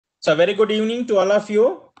So very good evening to all of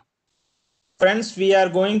you. Friends, we are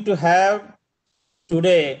going to have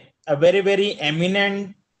today a very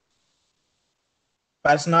eminent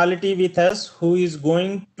personality with us who is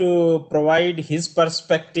going to provide his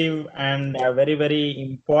perspective and a very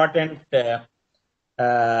important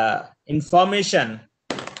information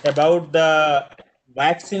about the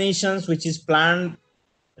vaccinations which is planned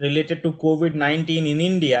related to COVID-19 in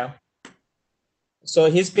India.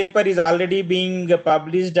 So his paper is already being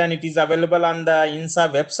published and it is available on the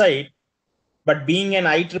INSA website. But being an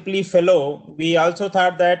IEEE fellow, we also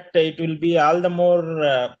thought that it will be all the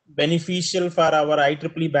more beneficial for our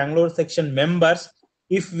IEEE Bangalore section members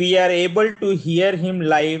if we are able to hear him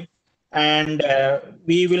live and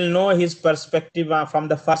we will know his perspective from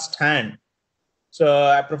the first hand.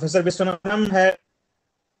 So Professor Viswanadham has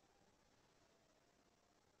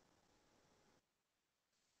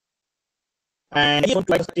and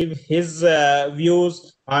his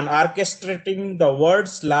views on orchestrating the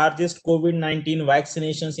world's largest COVID-19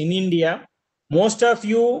 vaccinations in India. Most of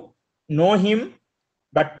you know him,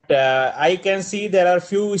 but I can see there are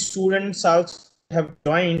few students also have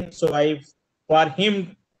joined. So for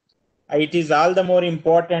him, it is all the more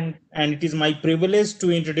important, and it is my privilege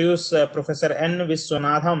to introduce Professor N.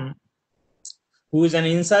 Viswanadham, who is an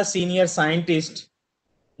INSA Senior Scientist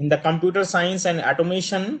in the Computer Science and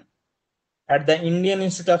Automation at the Indian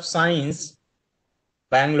Institute of Science,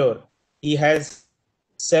 Bangalore. He has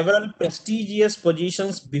several prestigious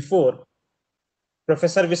positions before.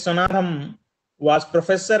 Professor Viswanadham was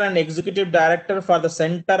Professor and Executive Director for the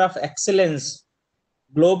Center of Excellence,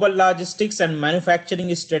 Global Logistics and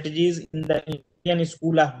Manufacturing Strategies in the Indian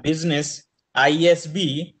School of Business,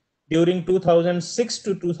 IISb, during 2006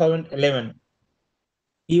 to 2011.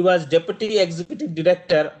 He was Deputy Executive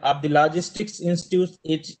Director of the Logistics Institute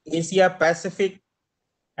Asia Pacific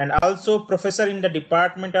and also Professor in the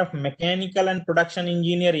Department of Mechanical and Production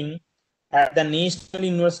Engineering at the National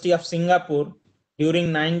University of Singapore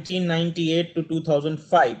during 1998 to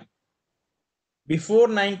 2005. Before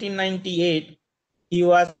 1998, he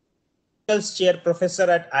was Chemicals Chair Professor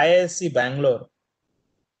at IISc Bangalore.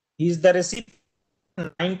 He is the recipient of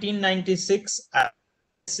the 1996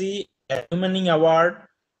 IISc Alumni Award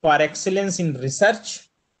for Excellence in Research.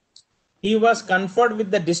 He was conferred with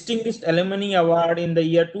the Distinguished Alumni Award in the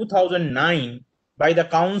year 2009 by the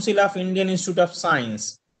Council of Indian Institute of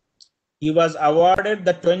Science. He was awarded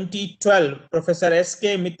the 2012 Professor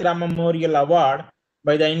S.K. Mitra Memorial Award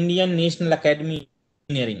by the Indian National Academy of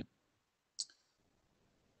Engineering.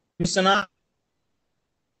 Viswanadham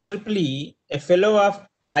is a fellow of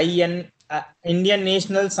Indian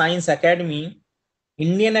National Science Academy,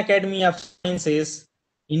 Indian Academy of Sciences,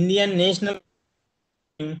 Indian National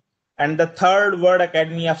and the Third World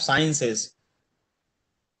Academy of Sciences.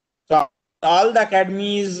 So all the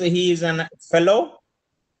academies, he is a fellow.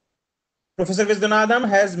 Professor Viswanadham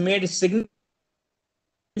has made significant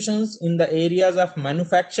contributions in the areas of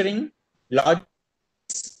manufacturing,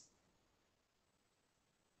 logistics.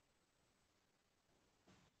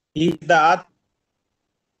 He is the author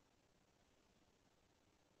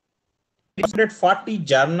of 140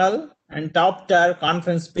 journal and top-tier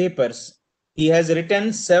conference papers. He has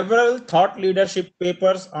written several thought leadership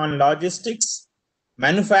papers on logistics,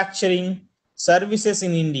 manufacturing, services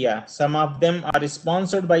in India. Some of them are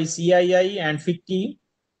sponsored by CII and FICCI,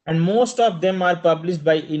 and most of them are published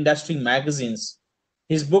by industry magazines.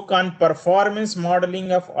 His book on performance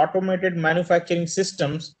modeling of automated manufacturing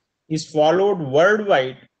systems is followed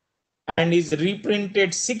worldwide and is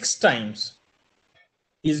reprinted 6 times.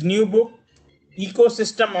 His new book,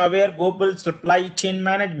 Ecosystem Aware Global Supply Chain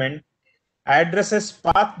Management, addresses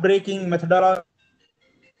path-breaking methodology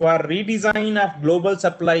for redesign of global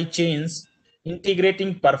supply chains,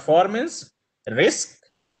 integrating performance, risk,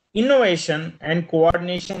 innovation, and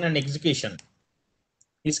coordination and execution.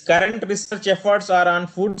 His current research efforts are on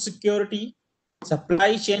food security,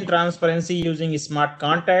 supply chain transparency using smart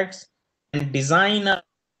contracts, and design of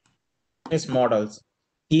business models.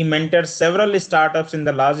 He mentors several startups in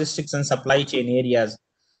the logistics and supply chain areas.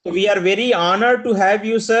 So we are very honored to have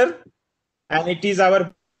you, sir, and it is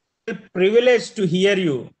our privilege to hear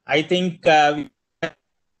you. I think we have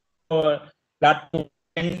a lot of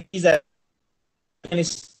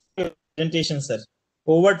presentation, sir.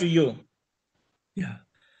 Over to you. Yeah,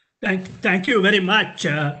 thank you very much,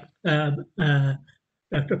 Dr.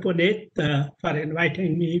 Puneet, for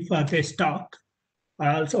inviting me for this talk.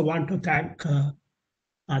 I also want to thank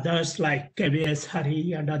others like KVS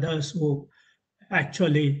Hari and others who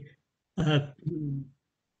actually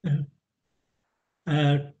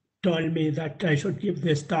told me that I should give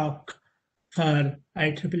this talk for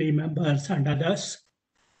IEEE members and others.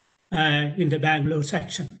 in the Bangalore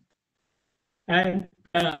section. And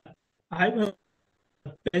I was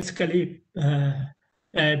basically a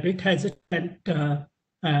bit hesitant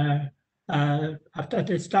after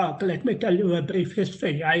this talk. Let me tell you a brief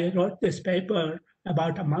history. I wrote this paper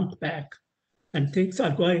about a month back, and things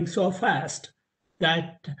are going so fast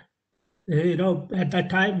that, at the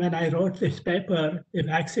time when I wrote this paper, the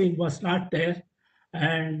vaccine was not there,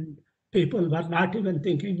 and people were not even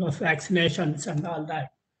thinking of vaccinations and all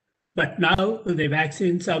that. But now the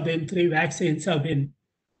vaccines have been, 3 vaccines have been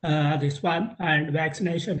this one, and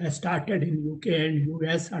vaccination has started in UK and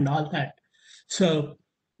US and all that. So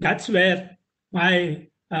that's where my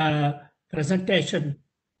presentation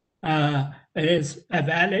is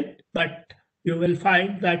valid, but you will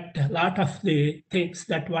find that a lot of the things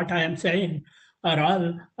that what I am saying are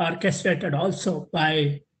all orchestrated also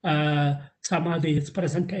by some of these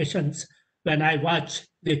presentations when I watch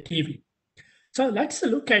the TV. So let's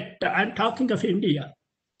look at, I'm talking of India.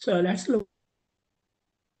 So let's look.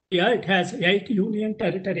 Here it has 8 union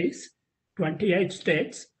territories, 28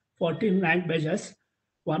 states, 14 languages,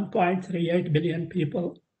 1.38 billion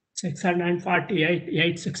people,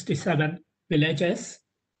 867 villages,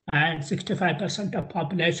 and 65% of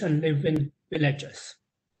population live in villages.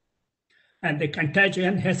 And the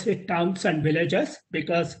contagion has hit towns and villages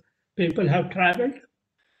because people have traveled,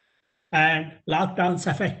 and lockdowns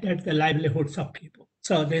affected the livelihoods of people.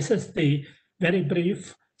 So this is the very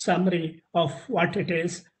brief summary of what it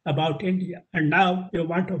is about India. And now you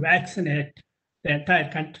want to vaccinate the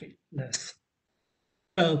entire country. Yes.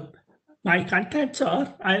 So my contents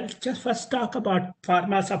are, I'll just first talk about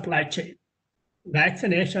pharma supply chain.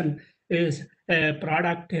 Vaccination is a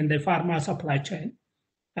product in the pharma supply chain.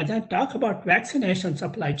 And then talk about vaccination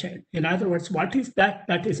supply chain. In other words, what is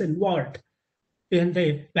that is involved in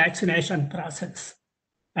the vaccination process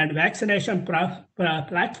and vaccination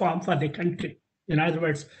platform for the country. In other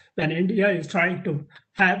words, when India is trying to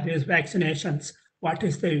have these vaccinations, what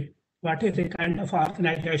is the kind of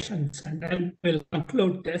organizations? And then we'll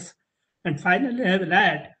conclude this. And finally, I will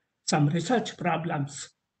add some research problems,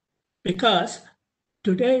 because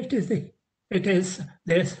today it is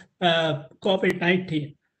this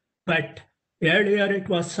COVID-19, but earlier it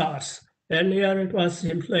was SARS, earlier it was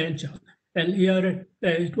influenza, earlier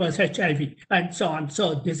it was HIV, and so on.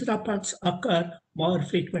 So disruptions occur more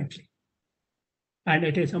frequently, and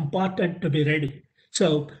it is important to be ready.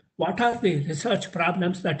 So what are the research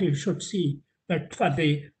problems that you should see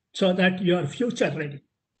so that you are future ready?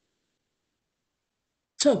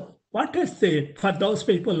 So what is for those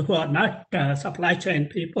people who are not supply chain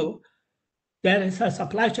people, there is a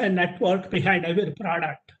supply chain network behind every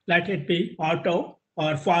product, let it be auto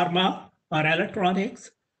or pharma or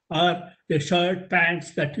electronics or the shirt,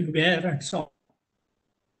 pants that you wear and so on.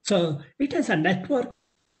 So it is a network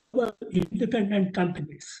of independent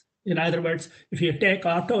companies. In other words, if you take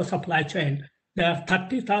auto supply chain, there are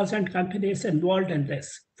 30,000 companies involved in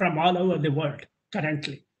this from all over the world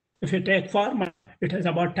currently. If you take pharma, it is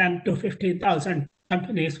about 10 to 15,000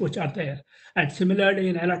 companies which are there. And similarly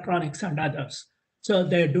in electronics and others. So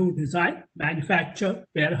they do design, manufacture,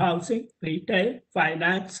 warehousing, retail,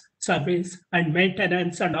 finance, service, and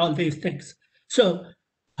maintenance, and all these things. So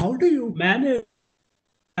how do you manage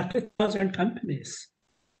 30,000 companies?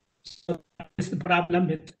 So that is the problem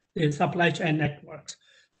with the supply chain networks.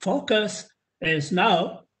 Focus is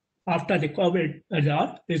now, after the COVID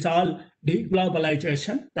is all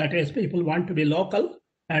deglobalization. That is, people want to be local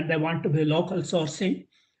and they want to be local sourcing.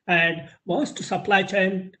 And most supply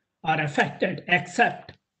chain are affected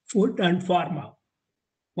except food and pharma.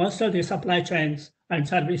 Most of the supply chains and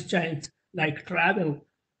service chains like travel,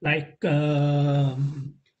 like the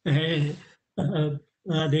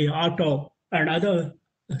auto and other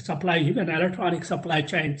supply, even electronic supply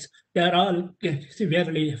chains, they're all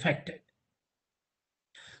severely affected.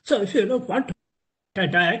 So if you want a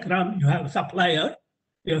diagram, you have supplier,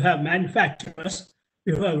 you have manufacturers,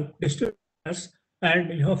 you have distributors,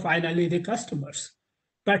 and you have finally the customers.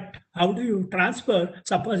 But how do you transfer,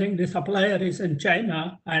 supposing the supplier is in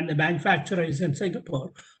China and the manufacturer is in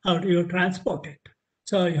Singapore, how do you transport it?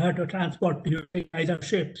 So you have to transport using either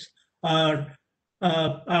ships or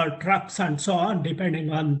trucks and so on,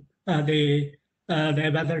 depending on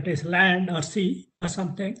whether it is land or sea or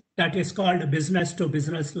something. That is called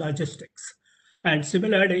business-to-business logistics. And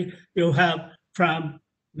similarly, you have from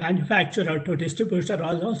manufacturer to distributor,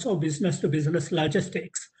 also business-to-business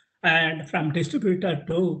logistics. And from distributor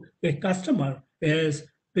to the customer is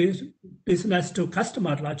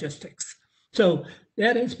business-to-customer logistics. So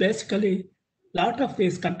there is basically a lot of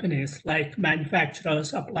these companies like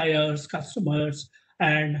manufacturers, suppliers, customers,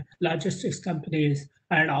 and logistics companies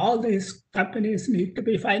and all these companies need to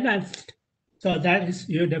be financed. So that is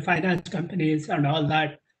the finance companies and all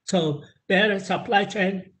that. So their supply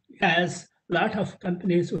chain has a lot of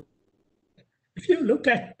companies. If you look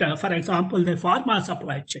at, for example, the pharma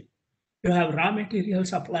supply chain, you have raw material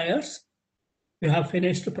suppliers, you have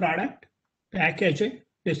finished product, packaging,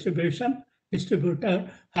 distribution,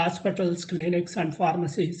 distributor, hospitals, clinics, and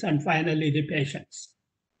pharmacies, and finally the patients.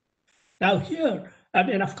 Now here, I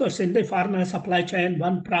mean, of course, in the pharma supply chain,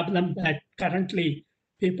 one problem that currently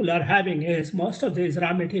people are having is most of these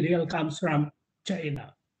raw material comes from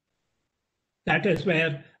China. That is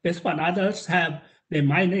where this one, others have the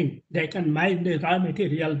mining. They can mine the raw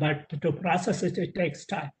material, but to process it, it takes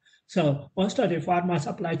time. So most of the pharma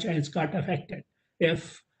supply chains got affected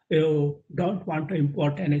if you don't want to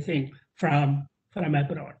import anything from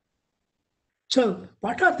abroad. So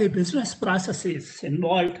what are the business processes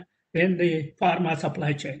involved in the pharma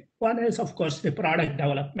supply chain? One is, of course, the product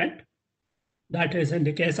development. That is, in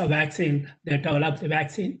the case of vaccine, they develop the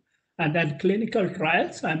vaccine. And then clinical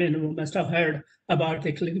trials. I mean, you must have heard about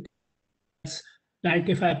the clinical trials,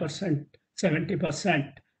 95%,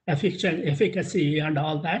 70% efficacy and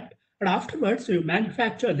all that. But afterwards, you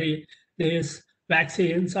manufacture these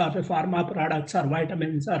vaccines or the pharma products or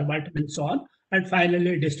vitamins so on, and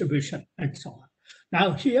finally distribution and so on.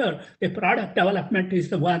 Now here, the product development is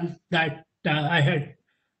the one that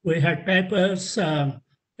we had papers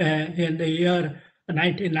in the year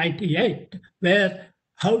 1998, where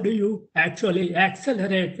how do you actually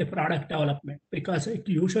accelerate the product development? Because it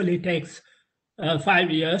usually takes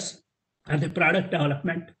 5 years, and the product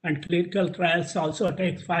development and clinical trials also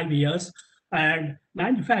take 5 years. And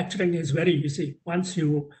manufacturing is very easy. Once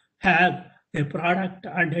you have a product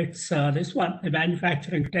and it's this one, the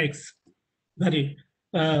manufacturing takes very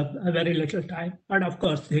little time. And of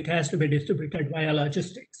course, it has to be distributed via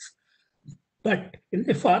logistics. But in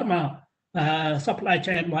the pharma supply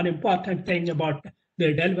chain, one important thing about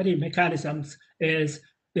the delivery mechanisms is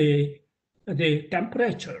the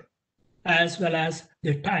temperature as well as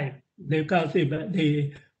the time, because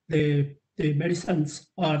the medicines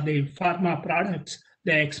or the pharma products,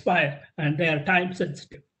 they expire and they are time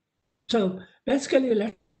sensitive. So basically,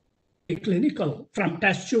 let's the clinical from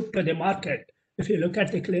test tube to the market. If you look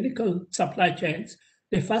at the clinical supply chains,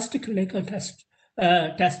 the first clinical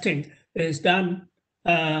testing is done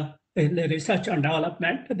in the research and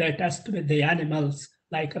development. They test with the animals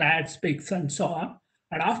like rats, pigs, and so on.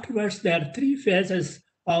 And afterwards, there are 3 phases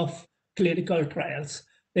of clinical trials.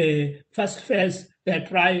 The first phase, they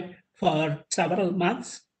try for several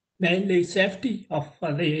months, mainly safety of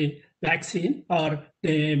the vaccine or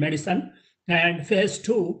the medicine. And phase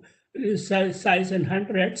 2 is size in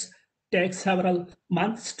hundreds, takes several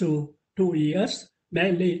months to 2 years,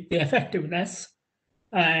 mainly the effectiveness.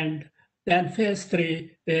 And then phase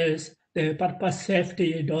 3 is the purpose,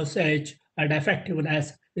 safety, dosage, and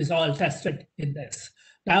effectiveness is all tested in this.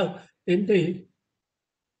 Now, in the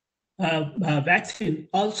vaccine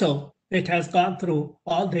also, it has gone through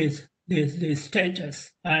all these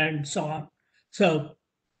stages and so on. So,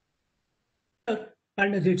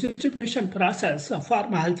 and the distribution process of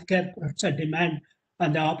pharma healthcare puts a demand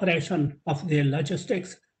on the operation of the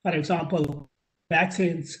logistics. For example,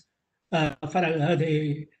 vaccines for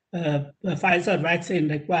the Pfizer vaccine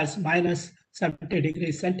requires minus 70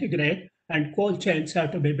 degrees centigrade, and cold chains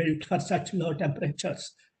have to be built for such low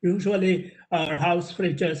temperatures. Usually our house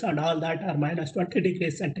fridges and all that are minus 20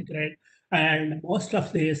 degrees centigrade, and most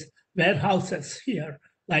of these warehouses here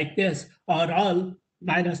like this are all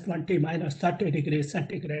minus 20, minus 30 degrees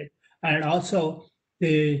centigrade. And also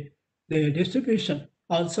the distribution,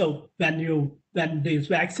 also when these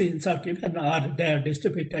vaccines are given or they are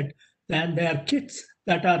distributed, then there are kits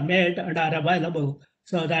that are made and are available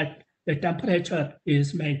so that the temperature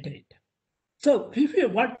is maintained. So if you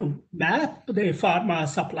want to map the pharma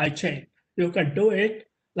supply chain, you can do it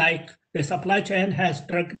like the supply chain has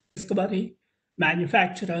drug discovery,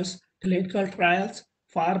 manufacturers, clinical trials,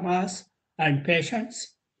 pharmas, and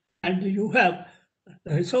patients. And you have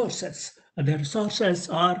resources. The resources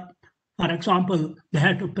are, for example, they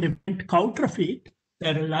have to prevent counterfeit.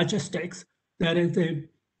 There are logistics. There is the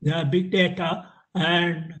big data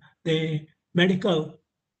and the medical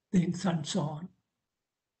things and so on.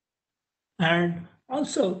 And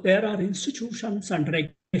also there are institutions and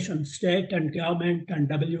regulations, state and government and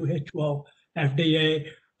WHO, FDA,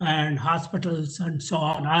 and hospitals and so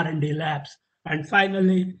on, R&D labs. And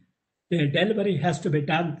finally, the delivery has to be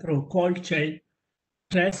done through cold chain,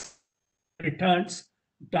 trace, returns,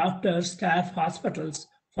 doctors, staff, hospitals,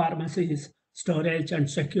 pharmacies, storage and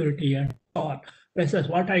security, and so on. This is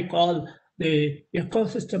what I call the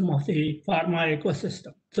ecosystem of the pharma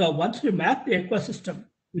ecosystem. So once you map the ecosystem,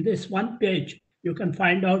 in this one page, you can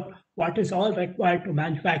find out what is all required to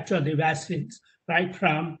manufacture the vaccines, right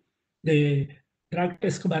from the drug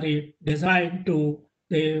discovery design to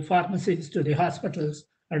the pharmacies to the hospitals,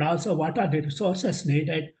 and also what are the resources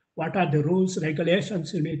needed, what are the rules,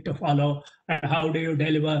 regulations you need to follow, and how do you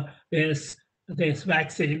deliver this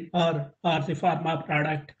vaccine or the pharma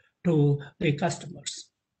product to the customers.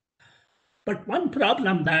 But one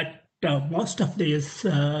problem that most of these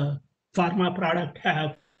pharma products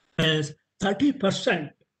have is 30%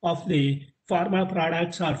 of the pharma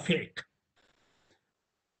products are fake.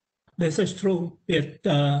 This is true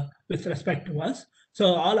with respect to us.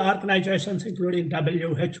 So all organizations, including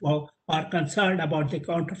WHO, are concerned about the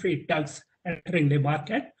counterfeit drugs entering the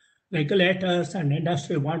market. Regulators and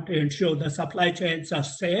industry want to ensure the supply chains are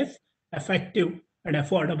safe, effective, and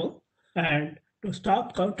affordable. And to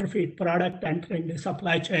stop counterfeit product entering the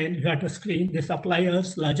supply chain, you have to screen the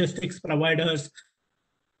suppliers, logistics providers,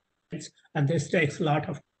 and this takes a lot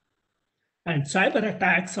of time. And cyber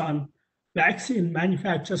attacks on vaccine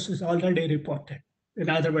manufacturers is already reported. In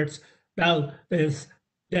other words, now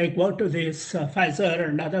they go to these Pfizer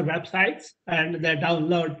and other websites and they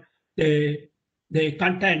download the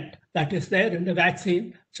content that is there in the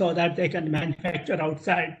vaccine so that they can manufacture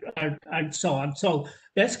outside and so on. So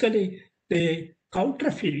basically, the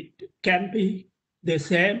counterfeit can be the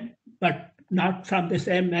same, but not from the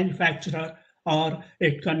same manufacturer, or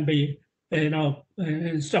it can be,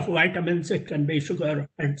 instead of vitamins, it can be sugar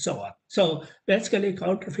and so on. So basically,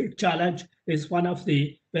 counterfeit challenge is one of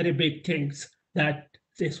the very big things that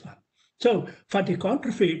this one. So for the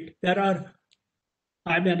counterfeit, there are,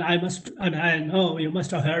 I know you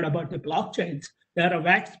must have heard about the blockchains. There are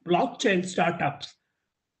blockchain startups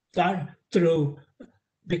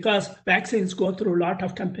because vaccines go through a lot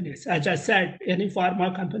of companies. As I said, any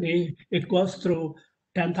pharma company, it goes through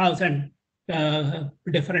 10,000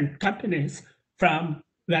 different companies from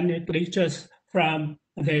when it reaches from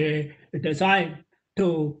the design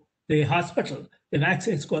to the hospital. The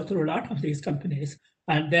vaccines go through a lot of these companies,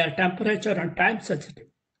 and they are temperature and time sensitive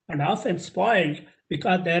and often spoiled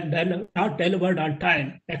because they're not delivered on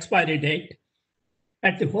time, expiry date.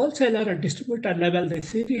 At the wholesaler and distributor level, the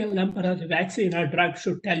serial number of the vaccine or drug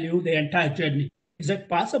should tell you the entire journey. Is it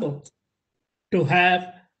possible to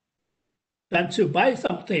have, once you buy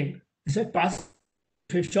something, is it possible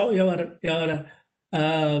to show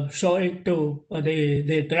showing to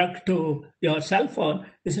the drug to your cell phone?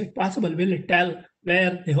 Is it possible? Will it tell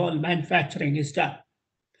where the whole manufacturing is done?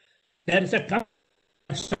 There is a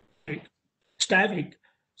company,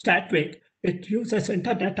 Statwick. It uses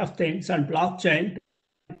Internet of Things and blockchain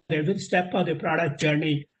every step of the product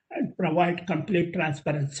journey and provide complete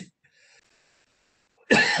transparency.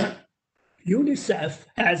 UNICEF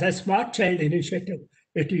has a Smart Child initiative.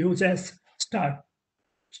 It uses Statwick.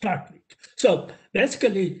 So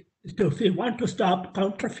basically, if we want to stop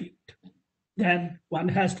counterfeit, then one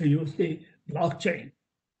has to use the blockchain.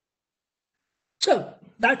 So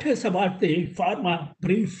that is about the pharma,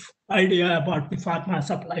 brief idea about the pharma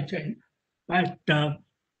supply chain. But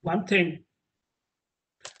one thing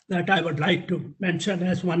that I would like to mention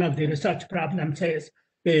as one of the research problems is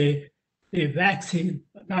the vaccine,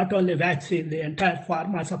 not only vaccine, the entire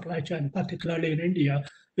pharma supply chain, particularly in India,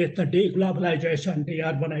 with the deglobalization,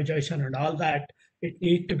 deurbanization, and all that, it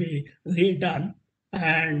needs to be redone,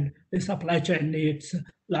 and the supply chain needs a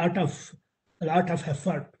lot of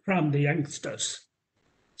effort from the youngsters.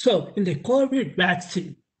 So in the COVID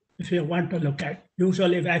vaccine, if you want to look at,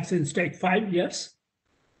 usually vaccines take 5 years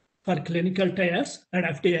for clinical trials and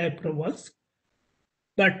FDA approvals.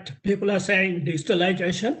 But people are saying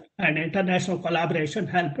digitalization and international collaboration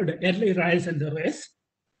helped early rise in the race.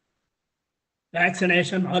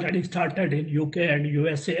 Vaccination already started in UK and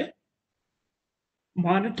USA.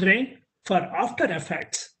 Monitoring for after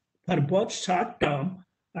effects for both short term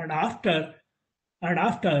and after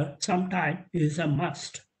some time is a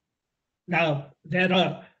must. Now, there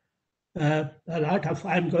are a lot of,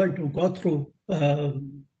 I'm going to go through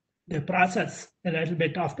the process a little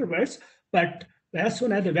bit afterwards, but as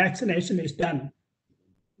soon as the vaccination is done,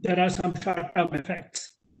 there are some short-term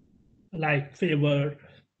effects like fever,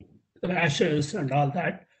 rashes, and all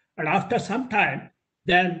that. And after some time,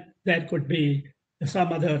 then there could be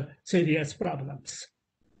some other serious problems.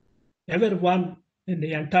 Everyone in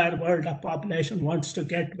the entire world of population wants to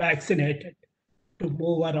get vaccinated to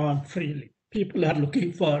move around freely. People are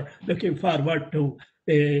looking forward to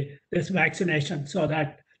this vaccination so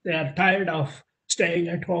that they are tired of staying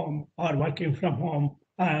at home or working from home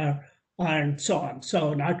and so on.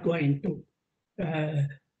 So not going to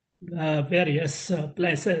various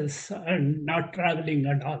places and not traveling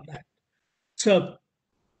and all that. So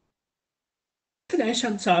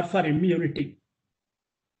vaccinations are for immunity,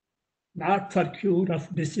 not for cure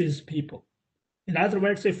of diseased people. In other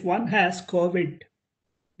words, if one has COVID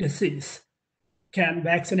disease, can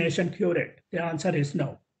vaccination cure it? The answer is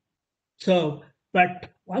no. So, but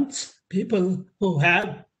once people who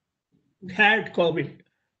have had COVID,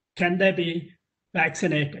 can they be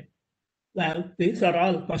vaccinated? Well, these are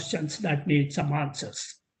all questions that need some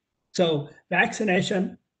answers. So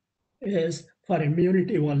vaccination is for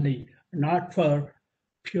immunity only, not for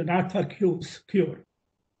cure.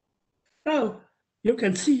 Now, you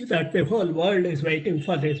can see that the whole world is waiting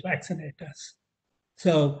for these vaccinators.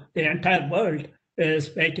 So the entire world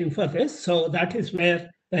is waiting for this. So that is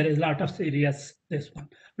where there is a lot of serious this one.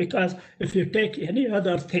 Because if you take any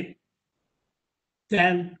other thing,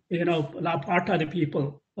 then part of the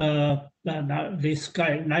people, this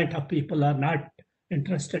kind of people are not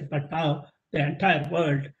interested. But now the entire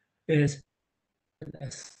world is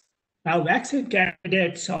this. Now vaccine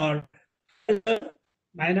candidates are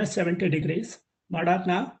minus 70 degrees,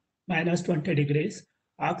 Moderna minus 20 degrees,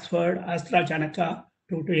 Oxford, AstraZeneca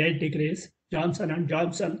 2 to 8 degrees, Johnson and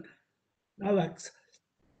Johnson, Novavax.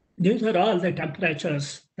 These are all the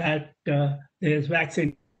temperatures that this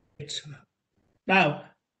vaccine gets. Now,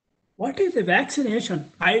 what is the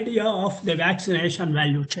vaccination idea of the vaccination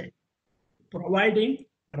value chain? Providing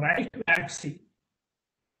right vaccine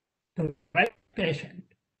to the right patient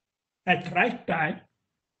at right time,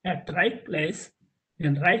 at right place,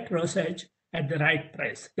 in right dosage, at the right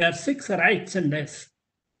price. There are 6 rights in this.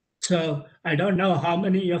 So I don't know how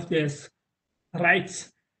many of these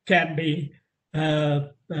rights can be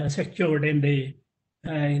secured in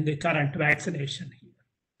the current vaccination here.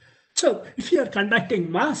 So if you are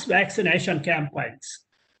conducting mass vaccination campaigns,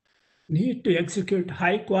 need to execute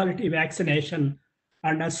high quality vaccination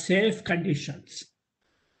under safe conditions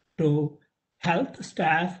to health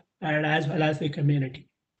staff and as well as the community.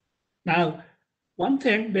 Now, one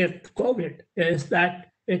thing with COVID is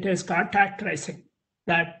that it is contact tracing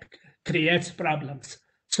that creates problems.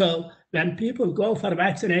 So when people go for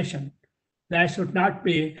vaccination, there should not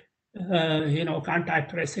be,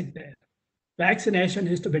 contact tracing there. Vaccination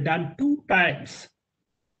is to be done 2 times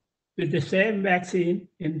with the same vaccine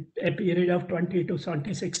in a period of 20 to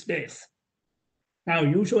 26 days. Now,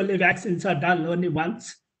 usually vaccines are done only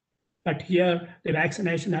once, but here the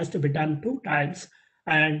vaccination has to be done 2 times,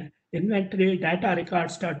 and inventory data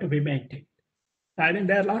records start to be maintained. I mean,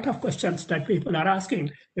 there are a lot of questions that people are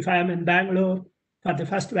asking. If I am in Bangalore for the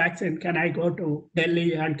first vaccine, can I go to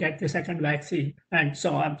Delhi and get the second vaccine, and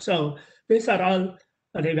so on? So these are all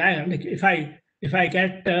if I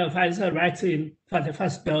get Pfizer vaccine for the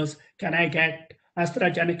first dose, can I get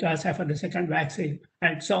AstraZeneca for the second vaccine,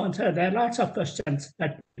 and so on? So there are lots of questions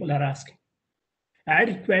that people are asking.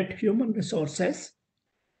 Adequate human resources,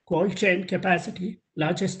 cold chain capacity,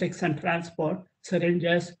 logistics and transport,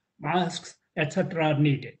 syringes, masks, etc. are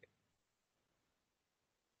needed.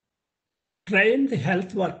 Train the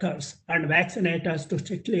health workers and vaccinators to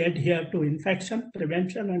strictly adhere to infection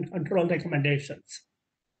prevention and control recommendations.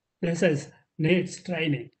 This needs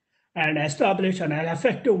training, and establish an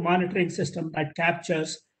effective monitoring system that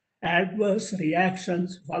captures adverse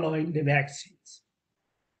reactions following the vaccines.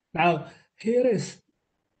 Now, here is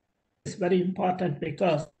very important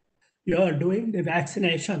because you are doing the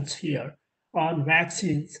vaccinations here on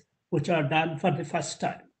vaccines which are done for the first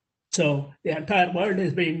time. So the entire world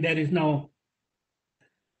is being, there is no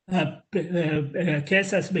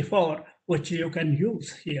cases before which you can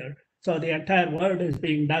use here. So the entire world is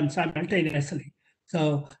being done simultaneously.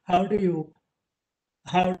 So how do you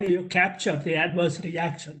capture the adverse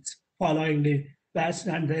reactions following the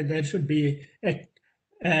vaccine? And there should be a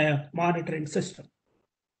monitoring system.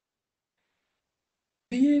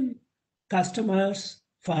 Screen customers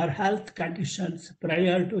for health conditions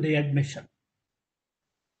prior to the admission.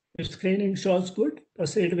 If screening shows good,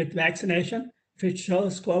 proceed with vaccination. If it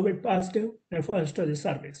shows COVID positive, refers to the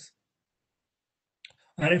service.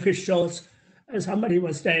 Or if it shows, as somebody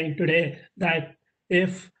was saying today, that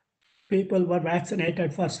if people were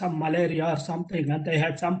vaccinated for some malaria or something and they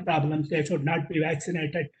had some problems, they should not be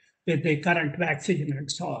vaccinated with the current vaccine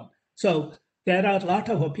and so on. So there are a lot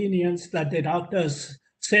of opinions that the doctors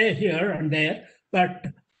say here and there, but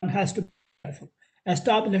one has to be careful.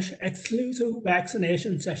 Establish exclusive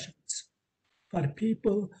vaccination sessions for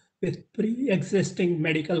people with pre-existing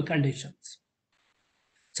medical conditions,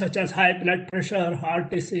 such as high blood pressure,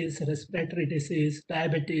 heart disease, respiratory disease,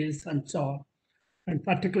 diabetes, and so on. And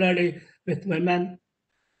particularly with women,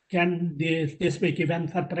 can this be given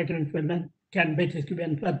for pregnant women can be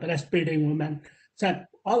given for breastfeeding women. So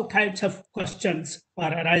all kinds of questions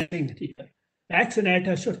are arising here.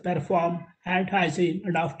 Vaccinators should perform hand hygiene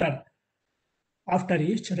and after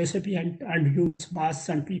each recipient and use masks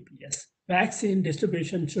and PPS. Vaccine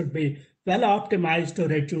distribution should be well optimized to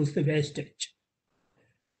reduce the wastage.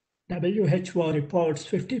 WHO reports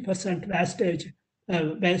 50%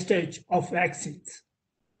 wastage of vaccines.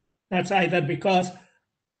 That's either because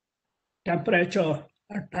temperature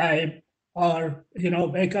or time or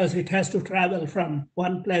because it has to travel from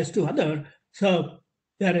one place to other. So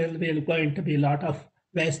there is going to be a lot of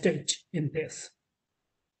wastage in this.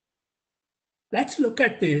 Let's look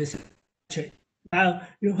at this. Now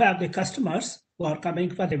you have the customers who are coming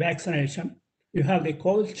for the vaccination. You have the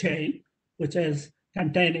cold chain, which is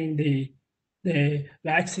containing the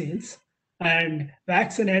vaccines, and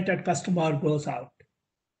vaccinated customer goes out.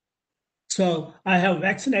 So I have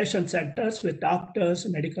vaccination centers with doctors,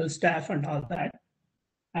 medical staff, and all that.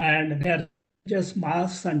 And there are just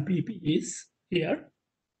masks and PPEs here.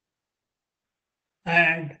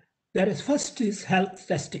 And there is first is health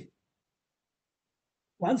testing.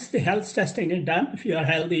 Once the health testing is done, if you are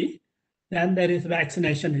healthy, then there is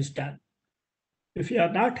vaccination is done. If you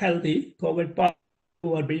are not healthy, COVID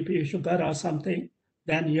or BP, sugar or something,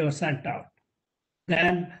 then you are sent out.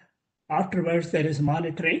 Then afterwards, there is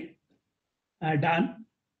monitoring done.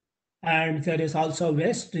 And there is also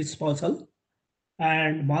waste disposal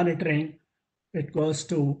and monitoring. It goes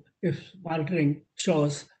to, if monitoring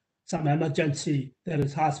shows some emergency, there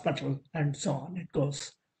is hospital and so on, it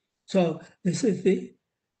goes. So this is the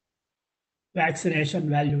vaccination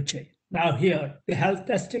value chain. Now here, the health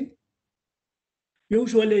testing.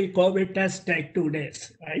 Usually COVID tests take 2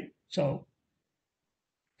 days, right? So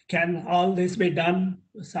can all this be done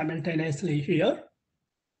simultaneously here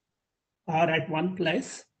or at one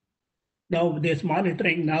place? Now this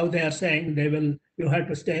monitoring, now they are saying you have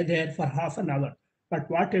to stay there for half an hour. But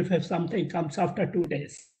what if something comes after 2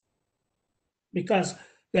 days? Because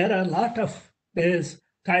there are a lot of this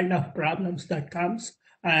kind of problems that comes,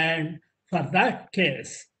 and for that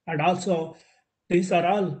case, and also these are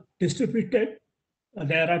all distributed,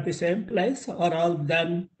 they are at the same place or all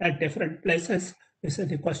done at different places. This is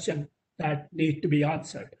the question that need to be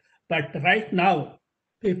answered. But right now,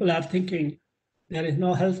 people are thinking there is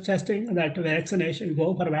no health testing, that vaccination,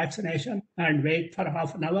 go for vaccination and wait for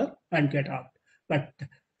half an hour and get out. But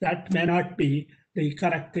that may not be the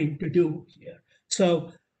correct thing to do here.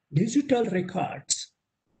 So digital records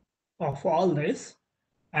of all this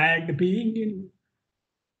and being in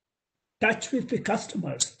touch with the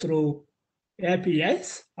customers through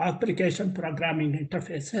APIs, application programming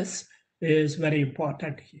interfaces, is very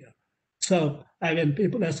important here. So I mean,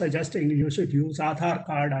 people are suggesting you should use Aadhaar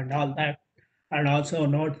card and all that, and also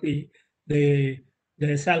note the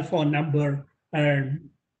cell phone number and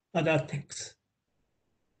other things.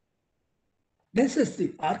 This is the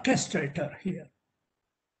orchestrator here.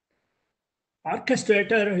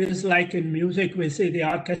 Orchestrator is like in music, we see the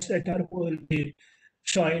orchestrator who will be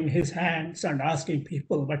showing his hands and asking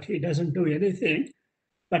people, but he doesn't do anything.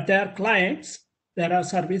 But there are clients, there are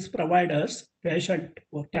service providers, patient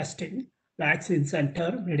testing, vaccine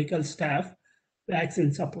center, medical staff,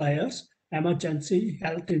 vaccine suppliers, emergency,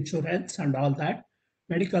 health insurance, and all that,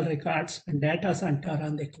 medical records, and data center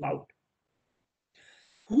on the cloud.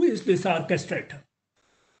 Who is this orchestrator?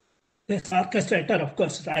 This orchestrator, of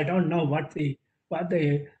course, I don't know what the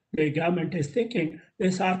government is thinking.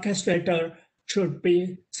 This orchestrator should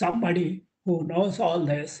be somebody who knows all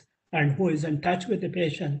this and who is in touch with the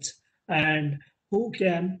patients and who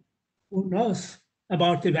knows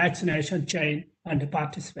about the vaccination chain and the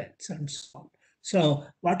participants and so on. So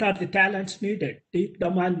what are the talents needed? Deep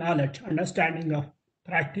domain knowledge, understanding of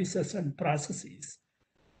practices and processes,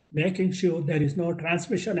 making sure there is no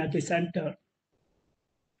transmission at the center,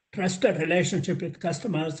 trusted relationship with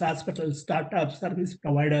customers, hospitals, startups, service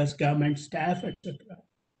providers, government staff, etc.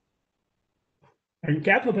 And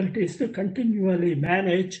capabilities to continually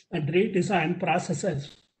manage and redesign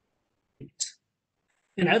processes.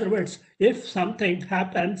 In other words, if something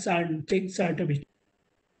happens and things are to be,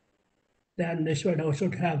 then the should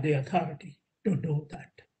have the authority to do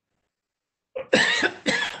that.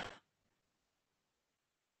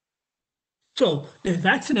 So the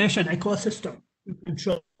vaccination ecosystem, you can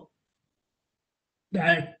show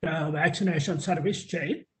that vaccination service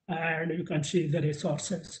chain, and you can see the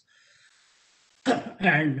resources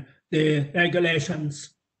and the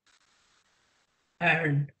regulations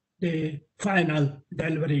and the final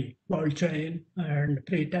delivery cold chain and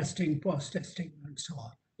pre-testing, post-testing, and so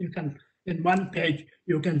on. You can, in one page,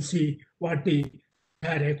 you can see what the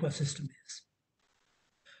entire ecosystem is.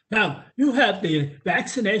 Now, you have the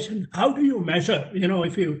vaccination. How do you measure?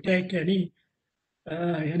 If you take any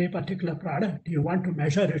particular product, you want to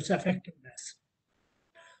measure its effectiveness.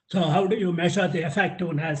 So how do you measure the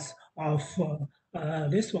effectiveness of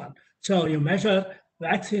this one? So you measure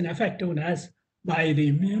vaccine effectiveness by the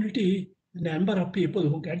immunity, number of people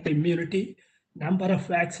who get the immunity, number of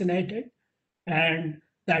vaccinated, and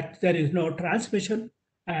that there is no transmission,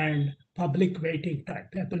 and public waiting time.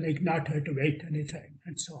 People not have to wait anything,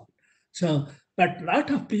 and so on. So, but a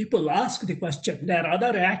lot of people ask the question. There are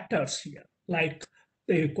other actors here, like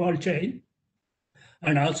the cold chain,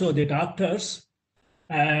 and also the doctors,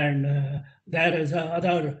 and there is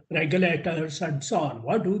other regulators and so on.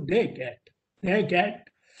 What do they get? They get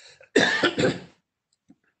the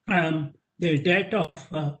data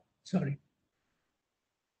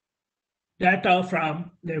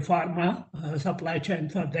from the pharma supply chain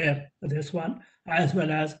for this one, as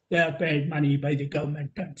well as they are paid money by the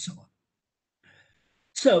government and so on.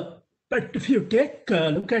 So, but if you take a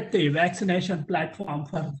look at the vaccination platform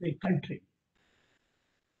for the country,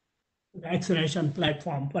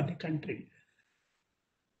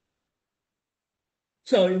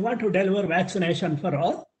 So you want to deliver vaccination for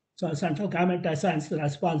all. So central government assigns the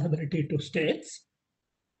responsibility to states,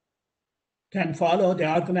 can follow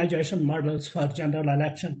the organization models for general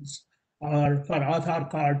elections or for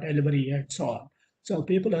Aadhaar card delivery and so on. So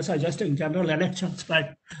people are suggesting general elections,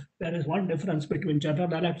 but there is one difference between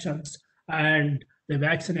general elections and the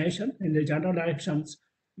vaccination. In the general elections,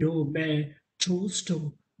 you may choose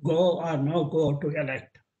to go or no go to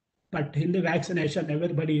elect. But in the vaccination,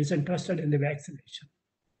 everybody is interested in the vaccination.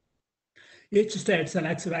 Each state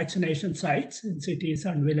selects vaccination sites in cities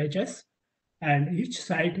and villages, and each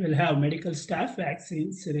site will have medical staff,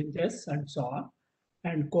 vaccines, syringes, and so on,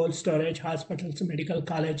 and cold storage, hospitals, medical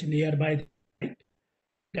college nearby.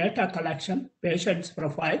 Data collection, patient's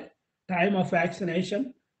profile, time of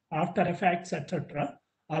vaccination, after effects, etc.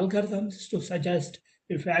 Algorithms to suggest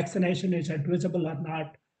if vaccination is advisable or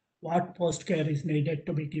not, what post-care is needed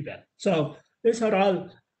to be given. So these are all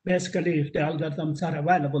basically, if the algorithms are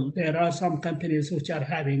available. There are some companies which are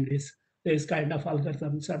having these kind of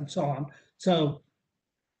algorithms and so on. So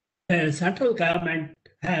the central government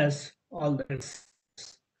has all this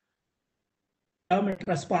government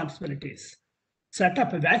responsibilities. Set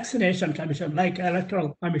up a vaccination commission, like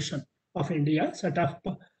Electoral Commission of India, set up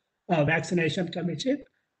a vaccination commission,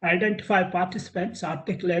 identify participants,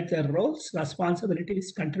 articulate their roles,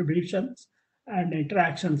 responsibilities, contributions, and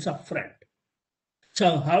interactions upfront.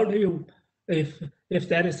 So how do you, if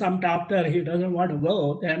there is some doctor, he doesn't want to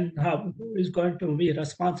go, then who is going to be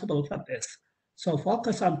responsible for this? So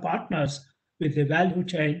focus on partners with the value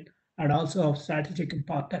chain and also of strategic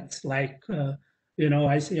importance, like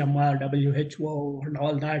ICMR, WHO, and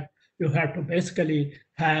all that. You have to basically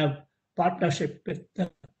have partnership with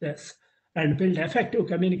this and build effective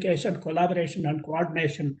communication, collaboration, and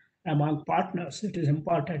coordination among partners. It is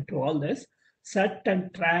important to all this. Set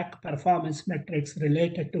and track performance metrics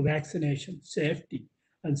related to vaccination, safety,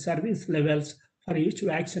 and service levels for each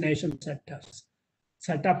vaccination centers.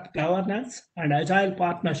 Set up governance and agile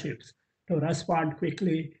partnerships to respond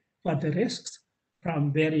quickly for the risks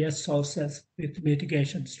from various sources with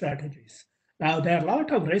mitigation strategies. Now, there are a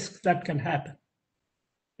lot of risks that can happen.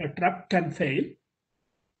 A truck can fail.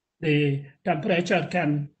 The temperature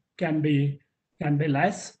can be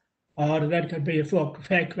less, or there could be a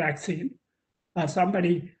fake vaccine. Some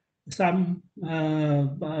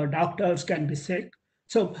doctors can be sick.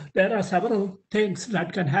 So there are several things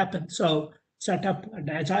that can happen. So set up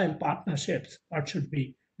agile partnerships, what should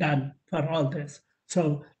be done for all this.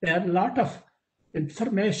 So there are a lot of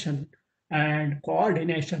information and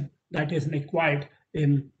coordination that is required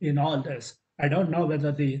in all this. I don't know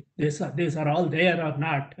whether these are all there or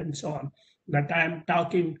not, and so on. But I'm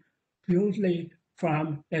talking purely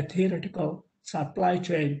from a theoretical supply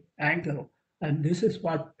chain angle. And this is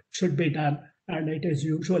what should be done, and it is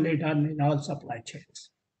usually done in all supply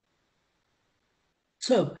chains.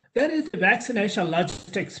 So there is the vaccination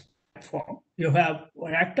logistics platform. You have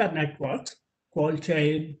actor networks, cold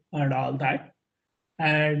chain, and all that.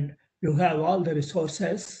 And you have all the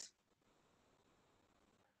resources,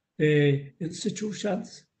 the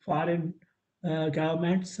institutions, foreign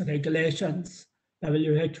governments, regulations,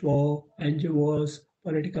 WHO, NGOs,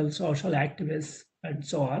 political, social activists, and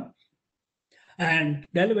so on. And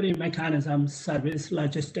delivery mechanisms, service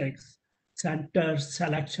logistics, center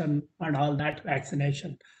selection, and all that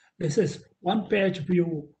vaccination. This is one-page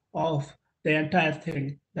view of the entire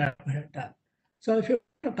thing that we have done. So if you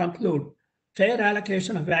want to conclude, fair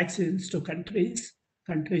allocation of vaccines to countries,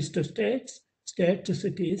 countries to states, state to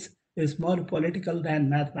cities, is more political than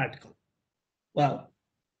mathematical. Well,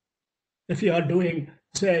 if you are doing,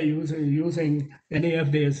 say, using any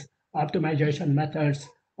of these optimization methods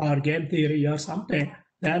or game theory or something,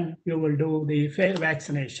 then you will do the fair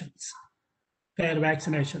vaccinations, fair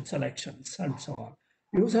vaccination selections, and so on.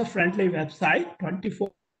 User-friendly website, 24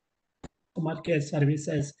 customer care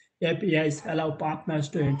services, APIs allow partners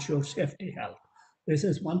to ensure safety health. This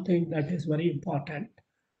is one thing that is very important.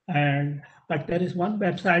 But there is one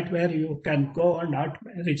website where you can go and not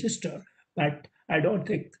register, but I don't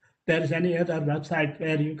think there is any other website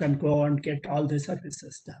where you can go and get all the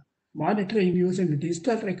services done. Monitoring using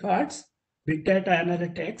digital records, big data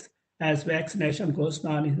analytics, as vaccination goes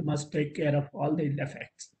on, you must take care of all the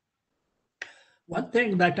effects. One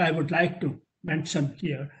thing that I would like to mention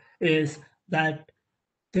here is that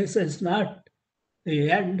this is not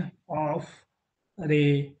the end of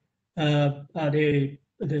the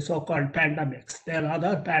the so-called pandemics. There are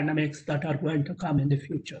other pandemics that are going to come in the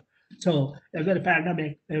future. So every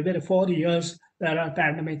 4 years, there are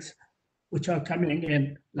pandemics which are coming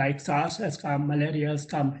in, like SARS has come, malaria has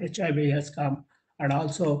come, HIV has come, and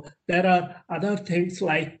also there are other things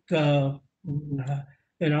like you're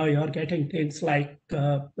getting things like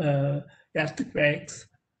earthquakes,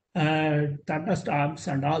 thunderstorms,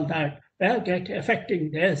 and all that. They're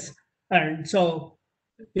affecting this, and so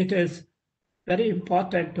it is very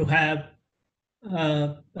important to have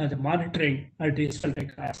the monitoring digital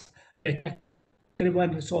records.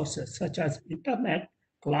 Driven resources such as internet,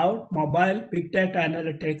 cloud, mobile, big data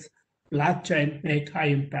analytics, blockchain make high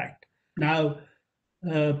impact. Now,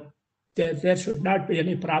 there should not be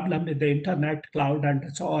any problem with the internet, cloud,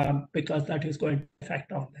 and so on, because that is going to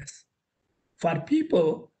affect all this. For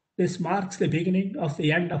people, this marks the beginning of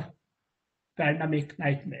the end of pandemic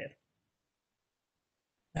nightmare.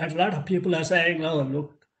 And a lot of people are saying, oh,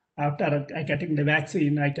 look, after getting the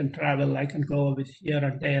vaccine, I can travel, I can go over here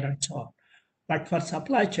and there and so on. But for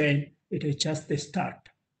supply chain, it is just the start,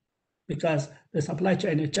 because the supply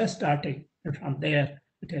chain is just starting, and from there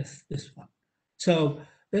it is this one. So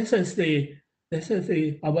this is this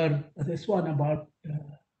one about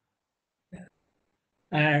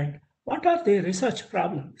and what are the research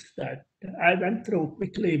problems that I went through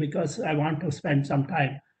quickly because I want to spend some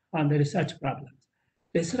time on the research problems.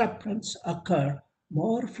 Disruptions occur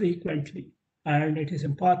more frequently, and it is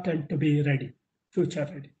important to be ready, future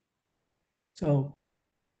ready. So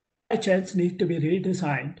supply chains need to be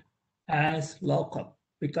redesigned as local,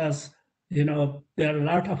 because there are a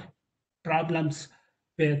lot of problems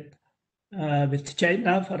with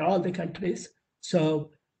China for all the countries.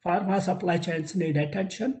 So pharma supply chains need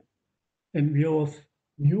attention in view of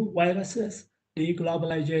new viruses,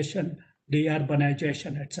 deglobalization,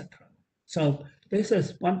 deurbanization, etc. So this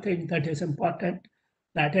is one thing that is important.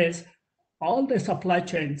 That is, all the supply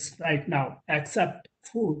chains right now, except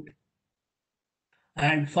food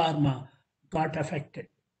and pharma, got affected.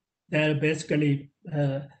 They're basically,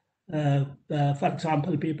 for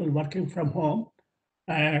example, people working from home,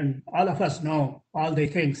 and all of us know all the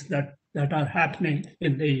things that are happening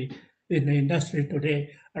in the industry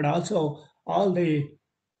today, and also all the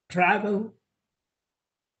travel,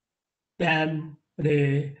 then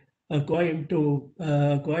the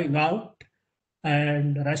going out,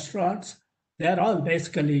 and restaurants. They're all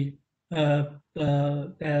basically they're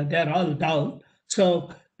all down. So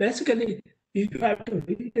basically, you have to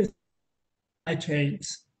redesign supply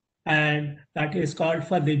chains, and that is called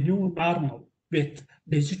for the new normal with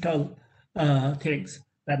digital things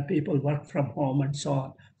when people work from home and so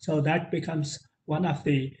on. So that becomes one of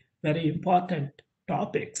the very important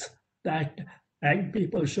topics that young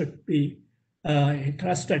people should be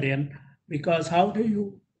interested in, because how do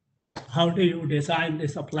you design the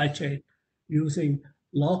supply chain using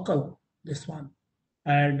local this one?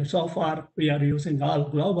 And so far we are using all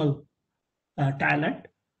global talent,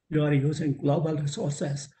 you are using global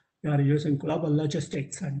resources, you are using global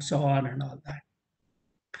logistics, and so on and all that.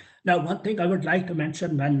 Now, one thing I would like to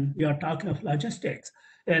mention when we are talking of logistics,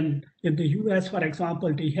 in the US, for example,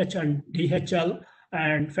 DHL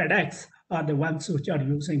and FedEx are the ones which are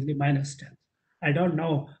using the -10. I don't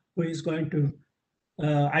know who is going to,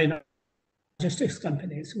 I know logistics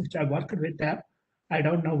companies which I worked with them. I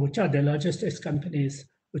don't know which are the logistics companies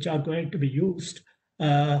which are going to be used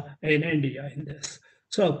in India in this.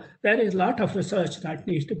 So there is a lot of research that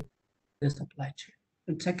needs to be in the supply chain.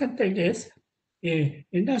 And second thing is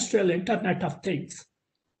industrial Internet of Things.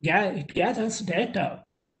 It gathers data,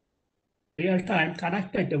 real-time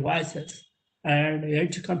connected devices, and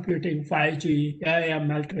edge computing, 5G,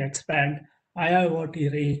 AI/ML to expand,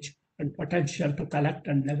 IIoT reach, and potential to collect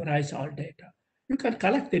and memorize all data. You can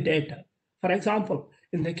collect the data. For example,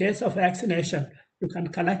 in the case of vaccination, you can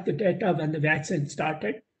collect the data when the vaccine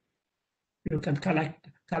started. You can collect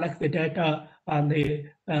the data on the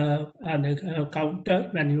counter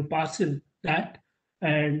when you parcel that,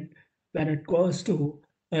 and when it goes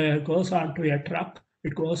onto a truck,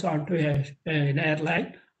 it goes onto an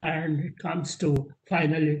airline, and it comes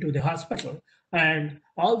finally to the hospital. And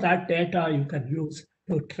all that data you can use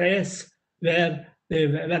to trace whether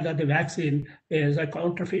the vaccine is a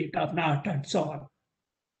counterfeit or not, and so on.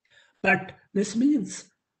 But this means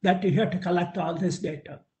that you have to collect all this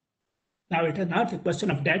data. Now, it is not a question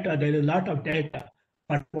of data. There is a lot of data.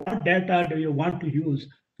 But what data do you want to use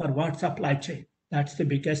for what supply chain? That's the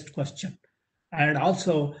biggest question. And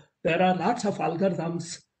also, there are lots of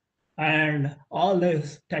algorithms and all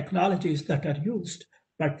these technologies that are used,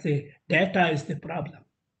 but the data is the problem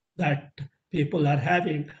that people are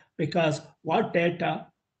having, because what data,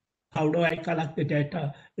 how do I collect the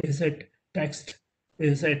data? Is it text?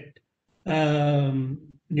 Is it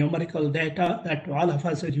numerical data that all of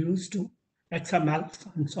us are used to, XML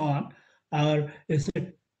and so on? Or is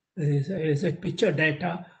it picture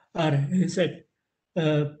data, or is it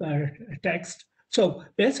text? So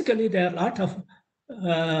basically, there are a lot of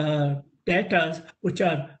data which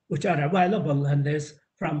are available in this,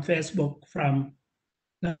 from Facebook, from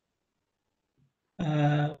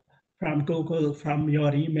Google, from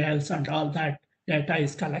your emails, and all that data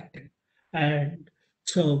is collected. And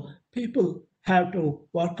so people have to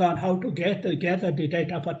work on how to gather the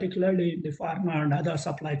data, particularly in the pharma and other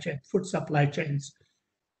supply chain, food supply chains,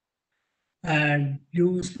 and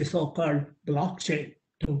use the so-called blockchain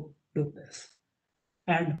to do this.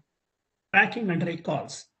 And tracking and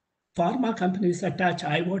recalls. Pharma companies attach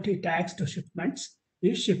IoT tags to shipments.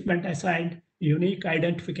 Each shipment assigned unique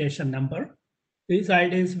identification number. These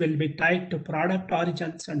IDs will be tied to product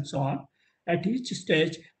origins and so on. At each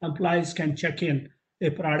stage, employees can check in the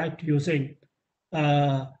product using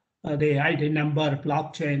the ID number,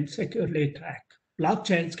 blockchain, securely track.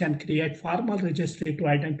 Blockchains can create formal registry to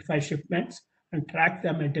identify shipments and track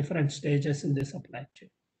them at different stages in the supply chain.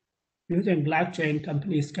 Using blockchain,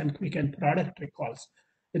 companies can quicken product recalls.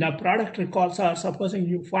 Product recalls are supposing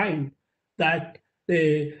you find that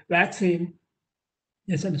the vaccine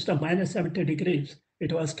is instead of minus 70 degrees,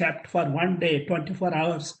 it was kept for 1 day, 24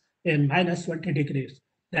 hours in minus 20 degrees.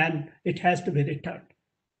 Then it has to be returned.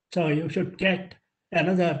 So you should get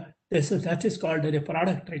another, that is called the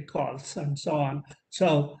product recalls and so on.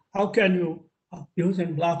 So how can you,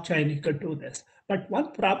 using blockchain, you could do this? But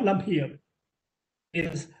one problem here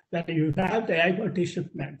is that you have the IoT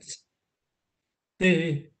shipments.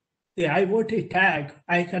 The IoT tag,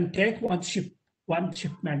 I can take one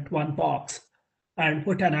shipment, one box, and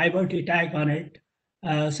put an IoT tag on it,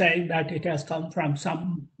 saying that it has come from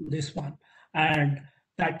this one, and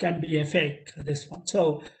that can be a fake, this one.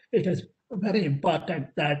 So it is very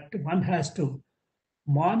important that one has to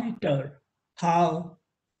monitor how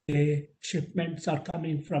the shipments are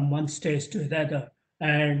coming from one stage to the other.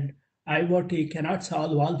 And IoT cannot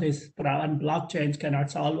solve all this, and blockchains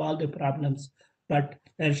cannot solve all the problems, but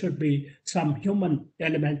there should be some human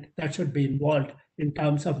element that should be involved in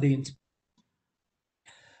terms of the inspection.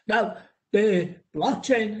 Now, the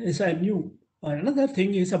blockchain is another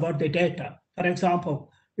thing is about the data. For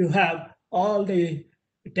example, you have all the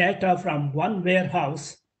data from one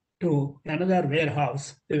warehouse to another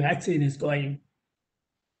warehouse. The vaccine is going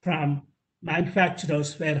from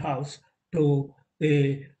manufacturer's warehouse to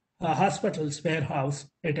the hospital's warehouse.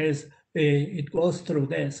 It goes through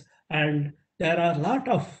this, and there are a lot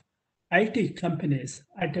of IT companies,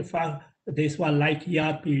 this one like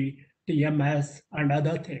ERP, TMS, and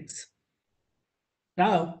other things.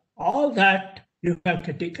 Now, all that you have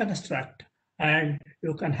to deconstruct, and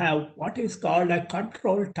you can have what is called a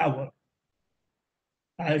control tower.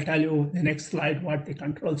 I'll tell you in the next slide what the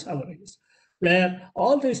control tower is, where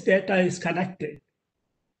all this data is connected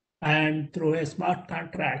and through a smart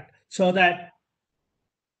contract, so that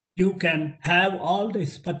you can have all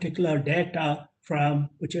this particular data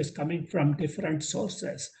which is coming from different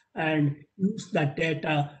sources, and use that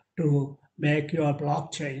data to make your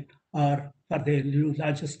blockchain or for the new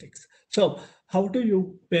logistics. So how do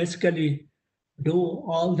you basically do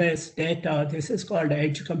all this data? This is called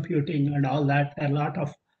edge computing and all that. There are a lot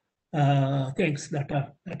of things that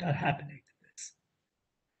are happening.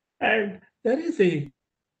 And there is a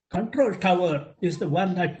control tower is the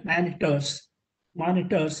one that monitors,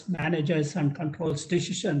 manages, and controls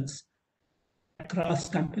decisions across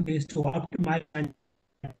companies to optimize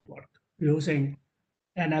network using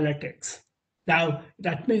analytics. Now,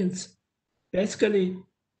 that means basically,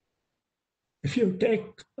 if you take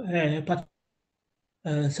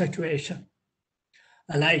a situation,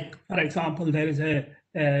 Like, for example, there is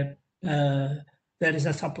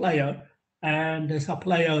a supplier, and the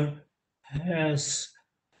supplier has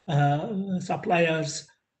supplier's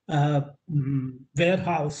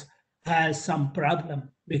warehouse has some problem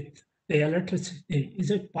with the electricity. Is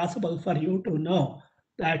it possible for you to know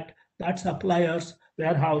that that supplier's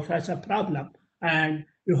warehouse has a problem and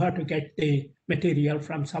you have to get the material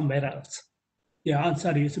from somewhere else? The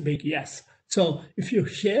answer is a big yes. So if you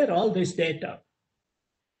share all this data,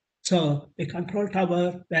 so the control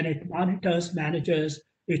tower, when it monitors, manages,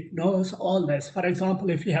 it knows all this. For example,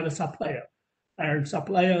 if you have a supplier and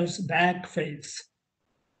supplier's bag fails,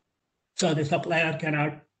 so the supplier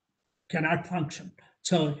cannot function.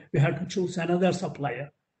 So you have to choose another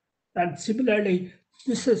supplier. And similarly,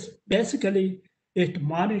 this is basically it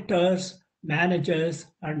monitors, manages,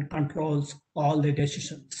 and controls all the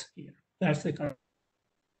decisions here. That's the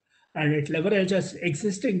and it leverages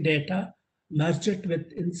existing data, merge it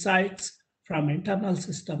with insights from internal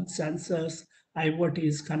systems, sensors, IoT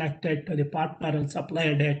is connected to the partner and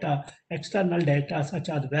supplier data, external data such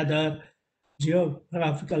as weather,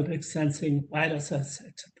 geographical risk sensing, viruses,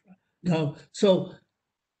 etc. Now, so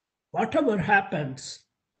whatever happens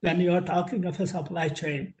when you are talking of a supply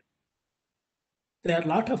chain, there are a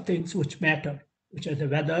lot of things which matter, which are the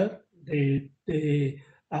weather, the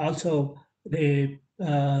also the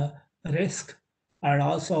risk, and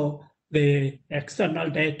also the external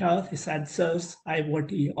data, the sensors,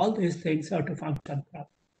 IoT, all these things have to function properly.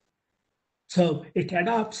 So it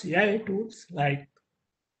adopts AI tools like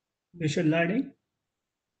machine learning,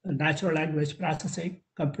 natural language processing,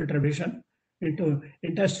 computer vision into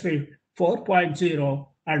Industry 4.0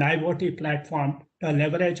 and IoT platform to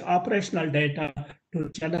leverage operational data to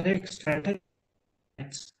generate strategies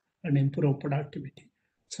and improve productivity.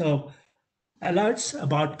 So alerts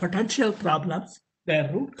about potential problems,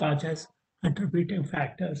 their root causes, contributing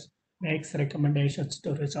factors, makes recommendations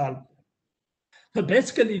to resolve them. So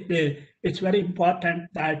basically, it's very important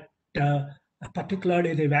that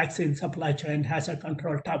particularly the vaccine supply chain has a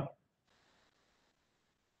control tower.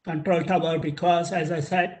 Control tower because, as I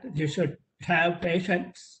said, you should have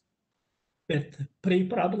patients with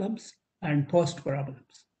pre-problems and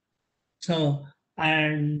post-problems. So,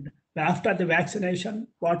 and after the vaccination,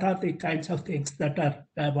 what are the kinds of things that are,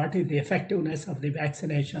 what is the effectiveness of the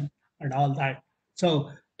vaccination and all that. So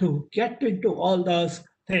to get into all those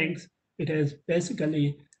things, it is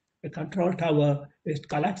basically a control tower. It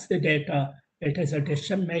collects the data. It is a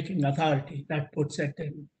decision-making authority that puts it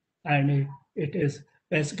in, and it is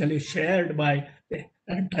basically shared by the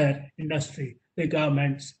entire industry, the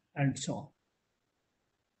governments, and so on.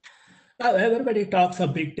 Now, everybody talks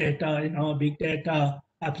of big data, big data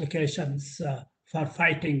applications for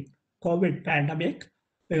fighting COVID pandemic.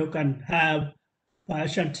 You can have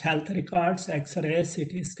patients' health records, X-rays,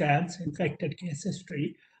 CT scans, infected case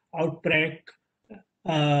history, outbreak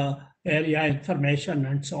area information,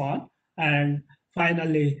 and so on. And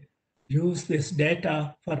finally, use this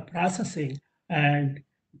data for processing and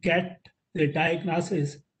get the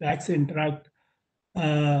diagnosis, vaccine drug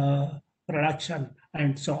production,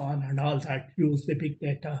 and so on, and all that, use the big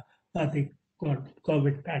data for the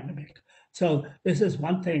COVID pandemic. So this is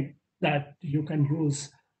one thing that you can use.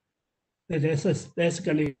 This is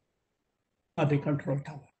basically for the control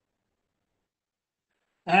tower.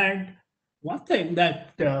 And one thing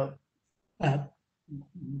that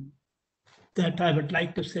that I would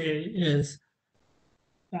like to say is,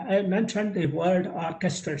 I mentioned the word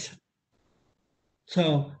orchestration.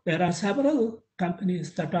 So there are several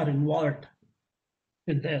companies that are involved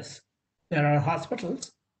in this. There are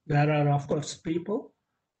hospitals, there are, of course, people,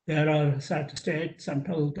 there are state,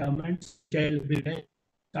 central governments, jail, village,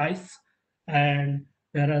 guys, and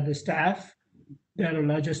there are the staff, there are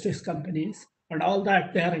logistics companies, and all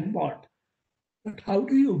that they are involved. But how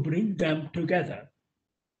do you bring them together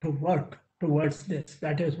to work towards this?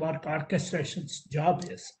 That is what orchestration's job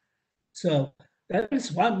is. So there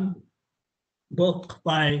is one book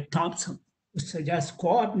by Thompson which suggests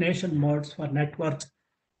coordination modes for networks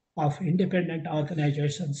of independent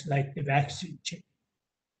organizations like the vaccine chain.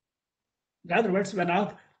 In other words, when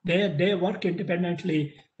they work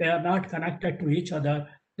independently, they are not connected to each other,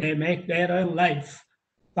 they make their own life,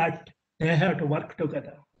 but they have to work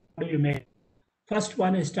together. How do you make? First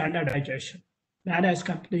one is standardization. Manage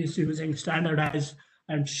companies using standardized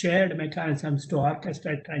and shared mechanisms to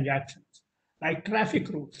orchestrate transactions, like traffic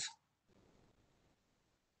rules.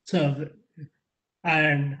 So,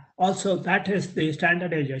 and also that is the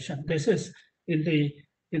standardization. This is in the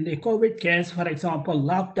COVID case, for example,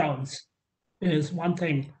 lockdowns is one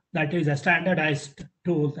thing that is a standardized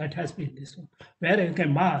tool that has been this one. Wearing a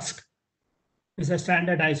mask is a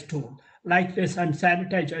standardized tool. Like this, and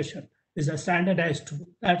sanitization is a standardized tool.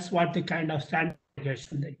 That's what the kind of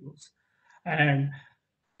standardization they use. And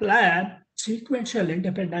plan sequential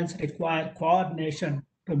independence require coordination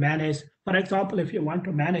to manage. For example, if you want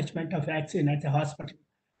to management of vaccine at the hospital,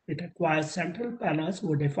 it requires central planners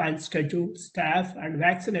who define schedule, staff, and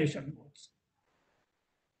vaccination modes.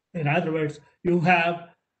 In other words, you have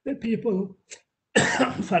the people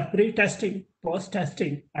for pre-testing,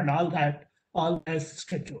 post-testing, and all those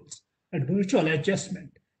schedules. And mutual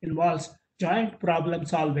adjustment involves joint problem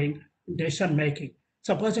solving, decision making.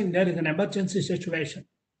 Supposing there is an emergency situation,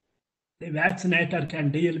 the vaccinator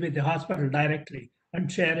can deal with the hospital directly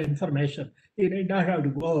and share information. He need not have to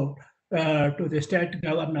go to the state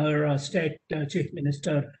governor or state chief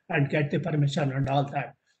minister and get the permission and all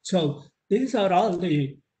that. So these are all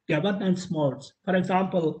the governance modes. For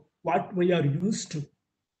example, what we are used to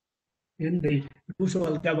in the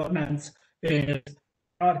usual governance is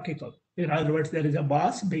hierarchical. In other words, there is a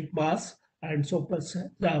boss, big boss, and super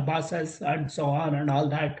the bosses, and so on, and all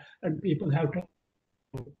that, and people have to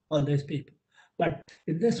all these people. But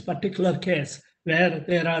in this particular case, where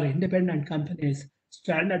there are independent companies,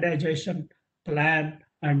 standardization, plan,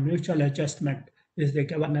 and mutual adjustment is the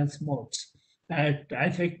governance modes. And I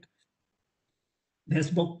think this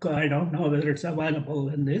book, I don't know whether it's available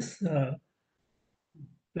in this,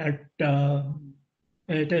 but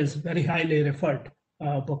it is very highly referred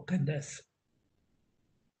book in this.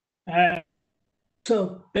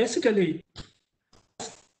 So basically,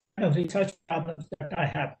 research problems that I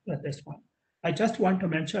have with this one. I just want to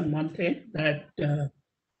mention one thing that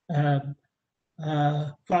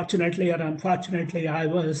fortunately or unfortunately, I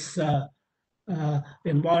was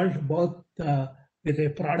involved both with the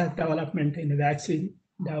product development in the vaccine,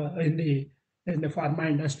 in the pharma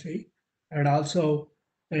industry, and also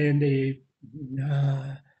in the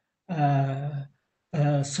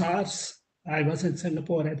SARS. I was in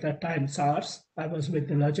Singapore at that time, SARS. I was with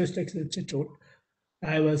the Logistics Institute.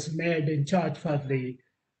 I was made in charge for the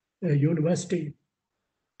university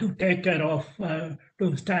to take care of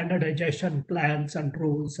to standardization plans and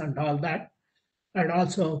rules and all that. And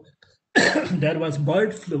also there was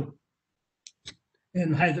bird flu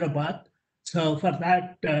in Hyderabad. So for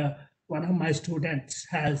that, one of my students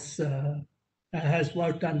has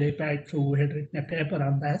worked on the bird flu, had written a paper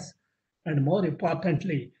on this. And more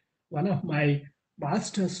importantly, one of my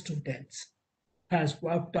master's students has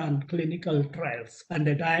worked on clinical trials. And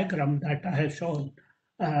the diagram that I have shown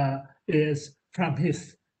is from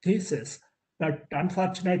his thesis. But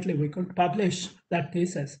unfortunately, we couldn't publish that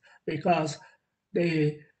thesis because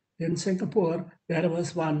in Singapore, there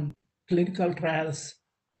was one clinical trials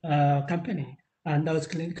company. And those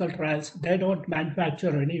clinical trials, they don't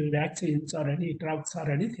manufacture any vaccines or any drugs or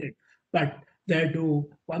anything, but they do,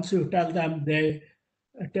 once you tell them, they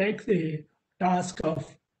take the task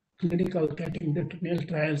of clinical getting the clinical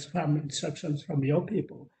trials from instructions from your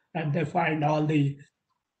people, and they find all the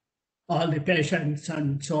patients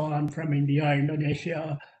and so on from India,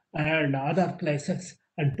 Indonesia, and other places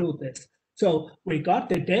and do this. So we got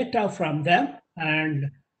the data from them,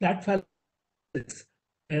 and that fellow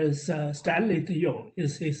is Stanley Theo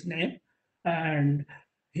is his name, and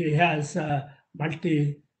he has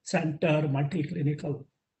multi-center, multi-clinical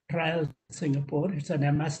trials in Singapore. It's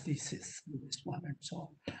an MS thesis, this one and so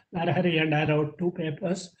on. Narahari and I wrote 2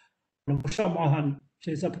 papers. Usha Mohan,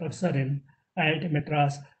 she's a professor in IIT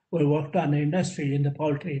Madras. We worked on the industry, in the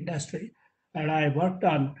poultry industry, and I worked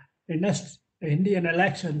on Indian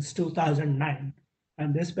elections 2009.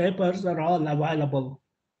 And these papers are all available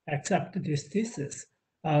except this thesis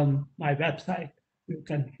on my website. You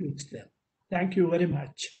can use them. Thank you very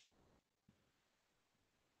much.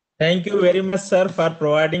 Thank you very much, sir, for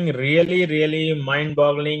providing really, really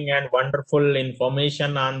mind-boggling and wonderful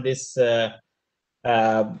information on this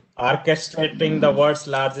orchestrating the world's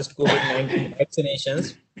largest COVID-19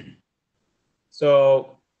 vaccinations.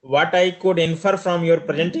 So what I could infer from your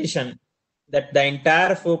presentation, that the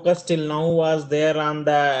entire focus till now was there on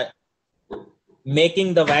the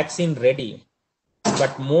making the vaccine ready.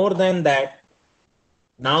 But more than that,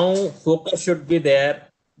 now focus should be there.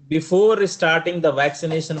 Before starting the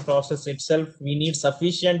vaccination process itself, we need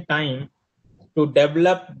sufficient time to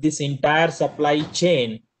develop this entire supply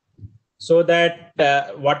chain, so that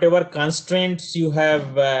whatever constraints you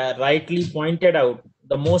have rightly pointed out,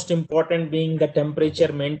 the most important being the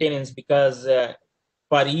temperature maintenance, because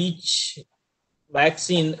for each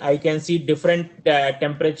vaccine, I can see different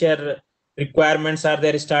temperature requirements are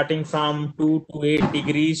there, starting from 2 to 8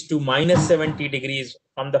 degrees to minus 70 degrees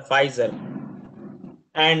from the Pfizer.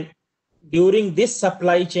 And during this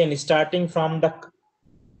supply chain, starting from the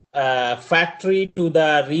factory to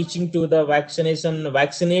the reaching to the vaccination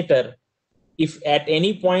vaccinator, if at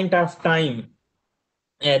any point of time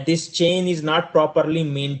this chain is not properly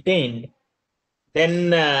maintained, then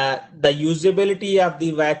the usability of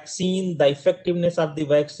the vaccine, the effectiveness of the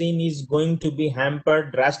vaccine is going to be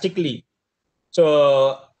hampered drastically.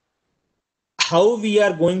 So how we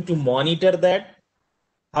are going to monitor that,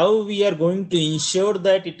 how we are going to ensure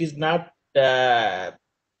that it is not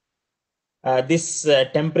this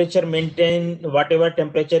temperature maintained, whatever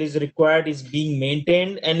temperature is required is being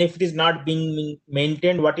maintained, and if it is not being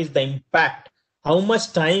maintained, what is the impact, how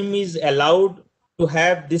much time is allowed to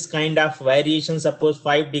have this kind of variation, suppose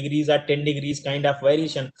 5 degrees or 10 degrees kind of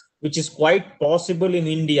variation, which is quite possible in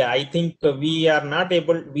India. I think we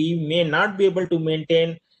may not be able to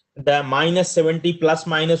maintain the -70 plus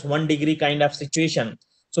minus 1 degree kind of situation.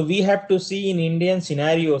 So we have to see in Indian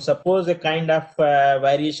scenario, suppose a kind of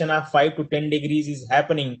variation of 5 to 10 degrees is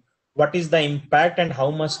happening, what is the impact and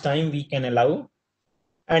how much time we can allow?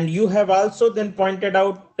 And you have also then pointed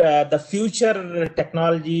out the future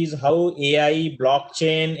technologies, how AI,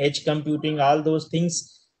 blockchain, edge computing, all those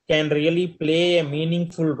things can really play a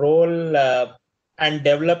meaningful role and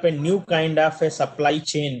develop a new kind of a supply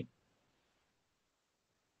chain.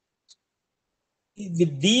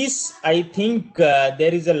 With these, I think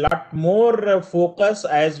there is a lot more focus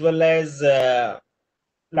as well as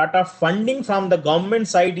lot of funding from the government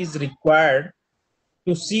side is required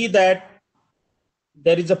to see that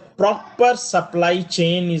there is a proper supply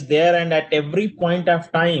chain is there, and at every point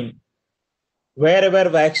of time, wherever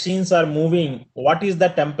vaccines are moving, what is the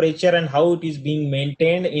temperature and how it is being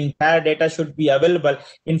maintained, entire data should be available.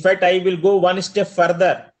 In fact, I will go one step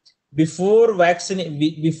further. Before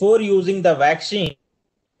using the vaccine,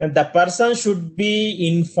 the person should be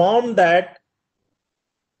informed that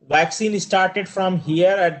vaccine started from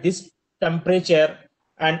here at this temperature,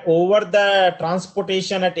 and over the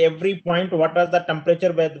transportation at every point, what was the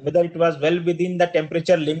temperature, whether it was well within the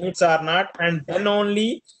temperature limits or not, and then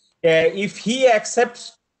only if he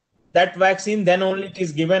accepts that vaccine, then only it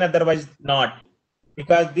is given, otherwise not.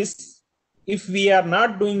 Because this, if we are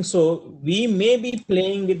not doing so, we may be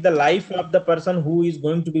playing with the life of the person who is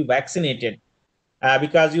going to be vaccinated.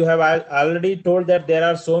 Because you have already told that there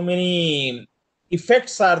are so many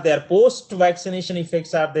effects are there, post vaccination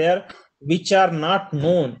effects are there, which are not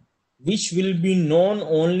known, which will be known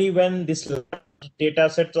only when this data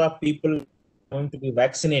sets of people are going to be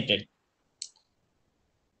vaccinated.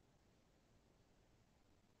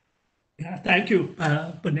 Yeah, thank you,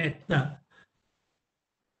 Puneet.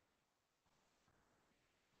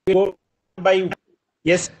 Go by,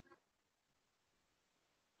 yes,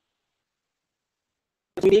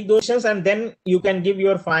 take those questions and then you can give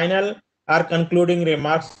your final or concluding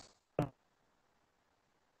remarks.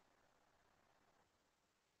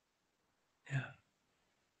 Yeah.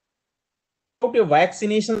 About your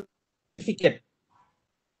vaccination certificate,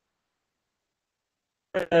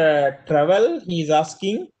 travel, he is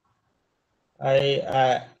asking.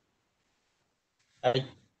 I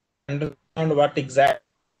understand what exactly.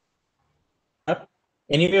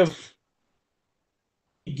 Anyway,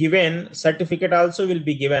 given certificate also will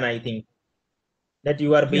be given, I think, that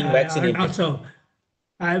you are being vaccinated. And also,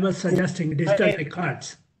 I was suggesting digital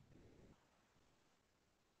records.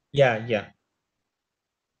 Yeah.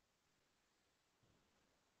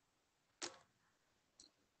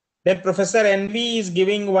 Then Professor NV is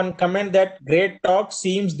giving one comment that great talk,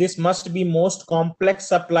 seems this must be most complex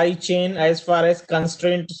supply chain as far as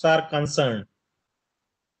constraints are concerned,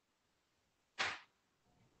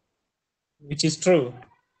 which is true.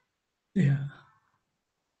 Yeah.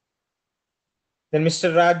 Then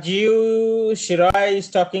Mr. Rajiv Shirai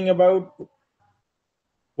is talking about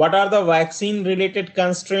what are the vaccine related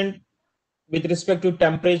constraints with respect to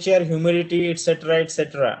temperature, humidity, etc.,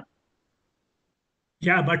 etc.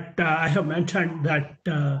 Yeah, but I have mentioned that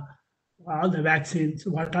all the vaccines,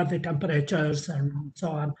 what are the temperatures and so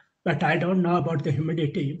on. But I don't know about the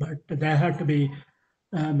humidity, but they have to be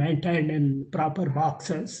maintained in proper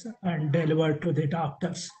boxes and delivered to the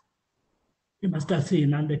doctors. You must have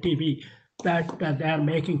seen on the TV that they are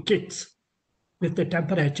making kits with the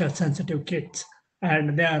temperature sensitive kits,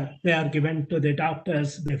 and they are given to the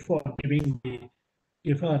doctors before giving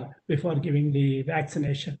the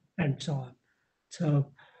vaccination and so on.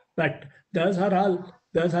 So, but those are all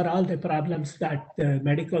the problems that the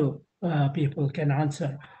medical people can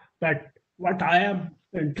answer. But what I am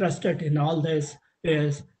interested in all this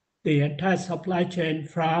is the entire supply chain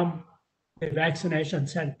from the vaccination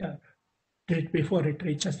center before it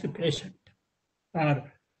reaches the patient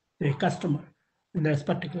or the customer in this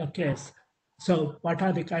particular case. So what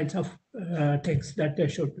are the kinds of things that they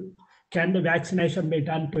should do? Can the vaccination be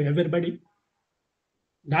done to everybody?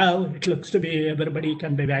 Now it looks to be everybody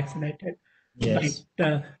can be vaccinated. Yes.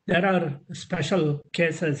 But there are special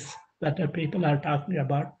cases that the people are talking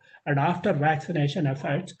about. And after vaccination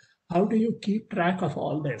efforts, how do you keep track of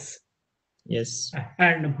all this? Yes.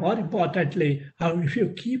 And more importantly, how if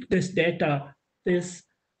you keep this data, this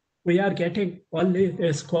we are getting only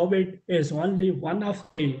this COVID is only one of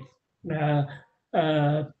the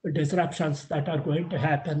uh, disruptions that are going to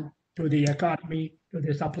happen to the economy, to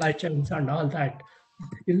the supply chains, and all that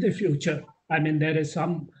in the future. I mean, there is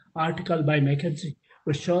some article by McKinsey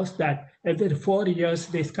which shows that every 4 years,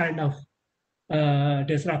 this kind of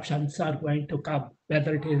disruptions are going to come,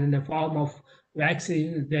 whether it is in the form of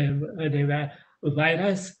vaccine, the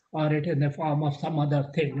virus, or it in the form of some other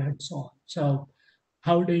thing, and so on. So,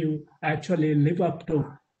 how do you actually live up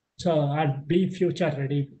to and be future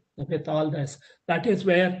ready with all this? That is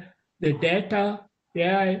where the data,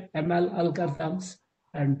 AI, ML algorithms,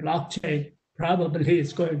 and blockchain probably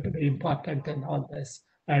is going to be important in all this.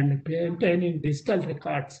 And maintaining digital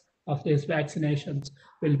records of these vaccinations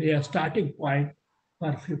will be a starting point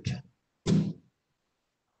for future.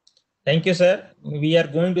 Thank you, sir. We are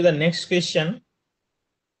going to the next question.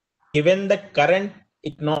 Given the current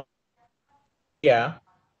economic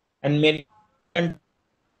and many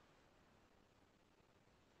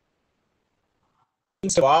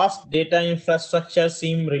vast data infrastructure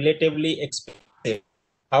seem relatively expensive,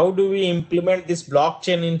 how do we implement this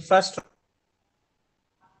blockchain infrastructure?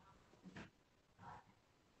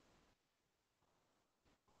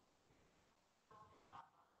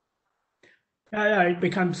 It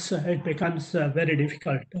becomes very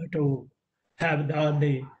difficult to have all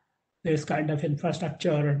this kind of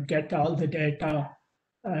infrastructure and get all the data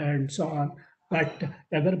and so on. But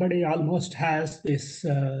everybody almost has this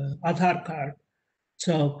Aadhaar card.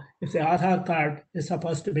 So if the Aadhaar card is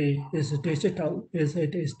supposed to be is digital,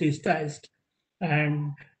 it is digitized,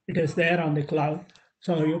 and it is there on the cloud,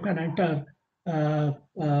 so you can enter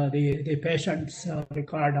the patient's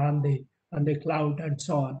record on the cloud and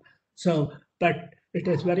so on. So, but it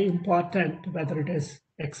is very important whether it is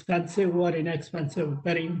expensive or inexpensive.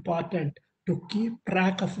 Very important to keep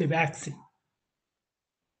track of the vaccine,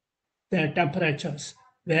 their temperatures,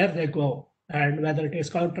 where they go, and whether it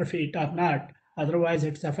is counterfeit or not. Otherwise,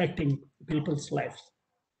 it's affecting people's lives.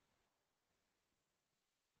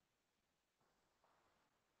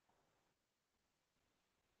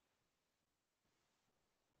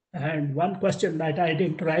 And one question that I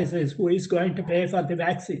didn't raise is who is going to pay for the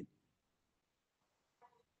vaccine?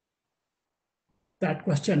 That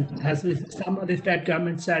question has some of the state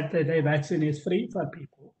governments said that the vaccine is free for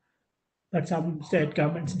people, but some state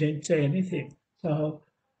governments didn't say anything. So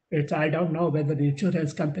I don't know whether the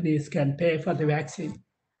insurance companies can pay for the vaccine.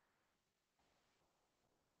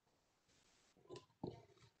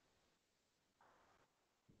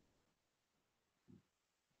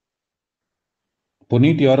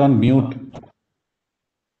 Puneet, you're on mute.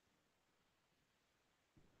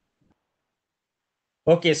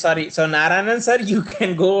 Okay, sorry. So Narayanan sir, you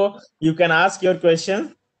can go, you can ask your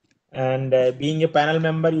question. And being a panel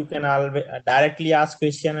member, you can always directly ask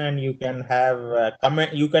question, and you can have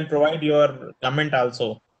comment. You can provide your comment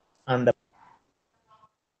also on the.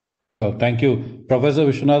 Thank you, Professor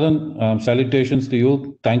Viswanadham. Salutations to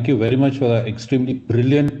you. Thank you very much for the extremely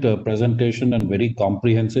brilliant presentation and very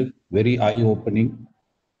comprehensive, very eye-opening.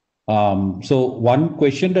 So one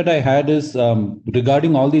question that I had is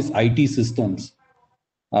regarding all these IT systems.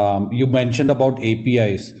 You mentioned about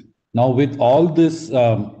APIs. Now, with all this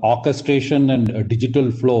orchestration and digital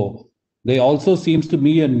flow, there also seems to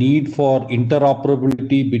be a need for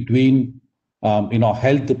interoperability between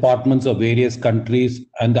health departments of various countries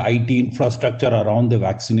and the IT infrastructure around the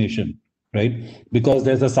vaccination, right? Because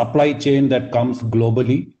there's a supply chain that comes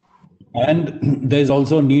globally, and there's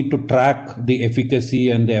also need to track the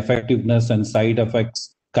efficacy and the effectiveness and side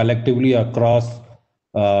effects collectively across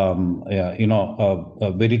a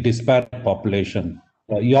very disparate population.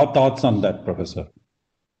 Your thoughts on that, Professor?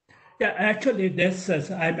 Yeah, actually, this,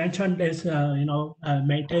 as I mentioned, is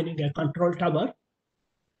maintaining a control tower,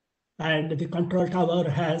 and the control tower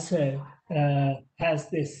has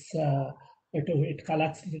this. It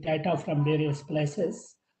collects the data from various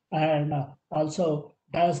places, and also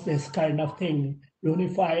does this kind of thing,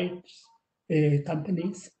 unifies the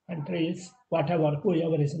companies, countries, whatever,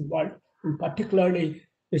 whoever is involved, and particularly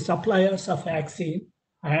the suppliers of vaccine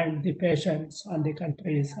and the patients and the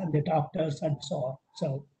countries and the doctors and so on.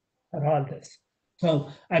 So for all this. So,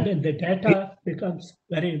 I mean, the data becomes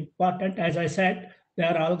very important. As I said,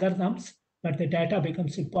 there are algorithms, but the data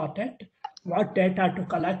becomes important. what data to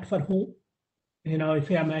collect for whom. If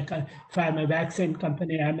I'm a vaccine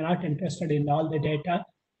company, I'm not interested in all the data.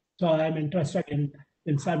 So I'm interested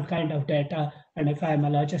in some kind of data. And if I'm a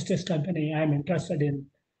logistics company, I'm interested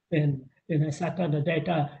in a certain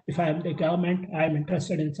data. If I'm the government, I'm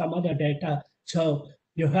interested in some other data. So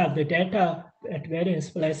you have the data at various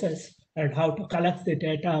places and how to collect the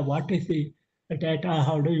data. What is the data?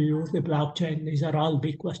 How do you use the blockchain? These are all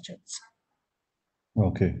big questions.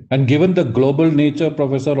 Okay. And given the global nature,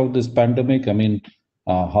 Professor, of this pandemic, I mean,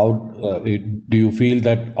 do you feel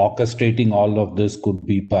that orchestrating all of this could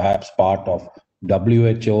be perhaps part of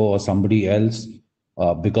WHO or somebody else?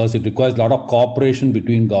 Because it requires a lot of cooperation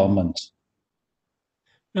between governments.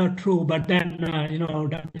 Not true, but then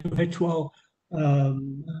WHO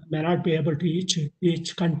may not be able to.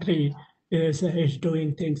 Each country is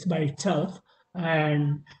doing things by itself,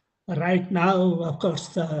 and right now, of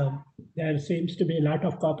course, there seems to be a lot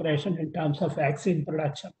of cooperation in terms of vaccine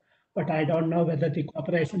production, but I don't know whether the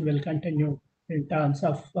cooperation will continue in terms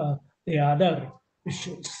of the other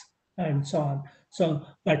issues and so on. So,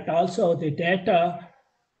 but also the data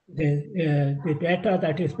the data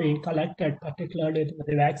that is being collected, particularly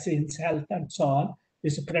the vaccines, health, and so on,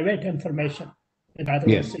 is private information. In other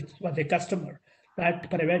words, it's for the customer. That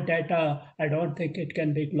private data, I don't think it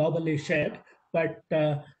can be globally shared, but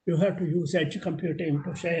you have to use edge computing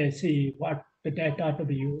to see what the data to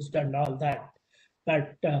be used and all that.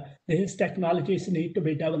 But these technologies need to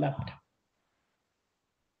be developed.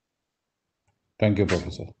 Thank you,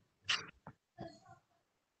 Professor.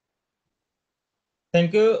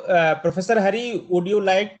 Thank you. Professor Hari, would you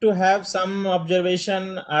like to have some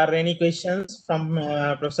observation or any questions from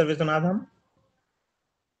Professor Viswanadham?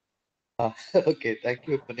 Okay, thank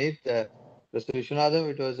you, Puneet. Professor Viswanadham,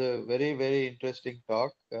 it was a very, very interesting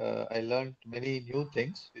talk. I learned many new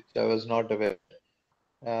things which I was not aware.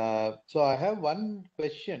 So I have one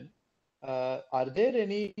question. Are there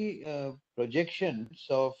any projections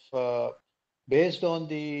of based on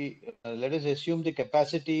the, let us assume the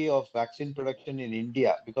capacity of vaccine production in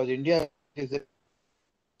India, because India is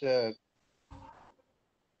do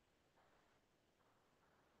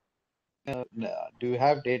you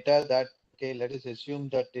have data that, okay, let us assume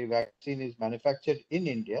that the vaccine is manufactured in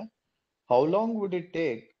India. How long would it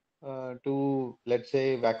take to, let's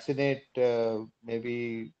say, vaccinate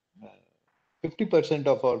maybe 50%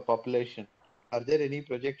 of our population? Are there any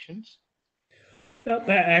projections?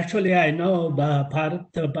 Actually, I know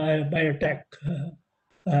Bharat Biotech.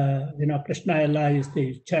 Krishna Ella is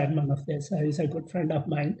the chairman of this. He's a good friend of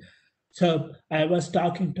mine. So I was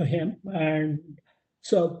talking to him, and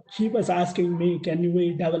so he was asking me, can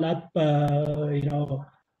we develop, a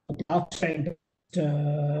blockchain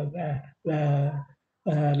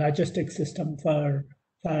logistic system for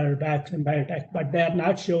vaccine biotech, but they are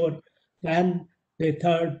not sure when the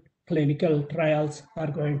third clinical trials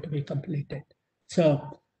are going to be completed.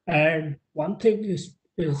 So, and one thing is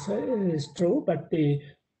true, but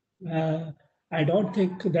I don't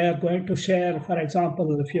think they are going to share. For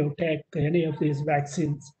example, if you take any of these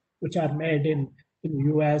vaccines which are made in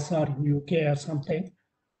US or UK or something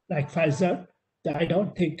like Pfizer, I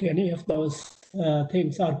don't think any of those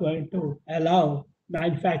things are going to allow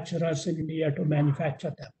manufacturers in India to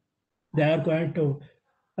manufacture them. They are going to,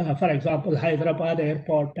 for example, Hyderabad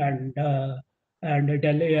airport and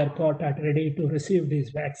Delhi airport are ready to receive these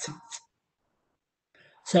vaccines.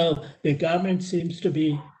 So the government seems to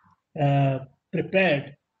be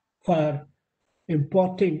prepared for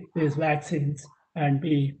importing these vaccines and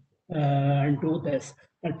do this.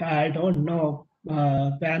 But I don't know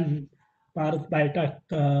when Bharat Biotech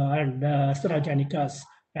and AstraZeneca's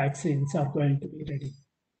vaccines are going to be ready.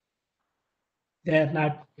 They are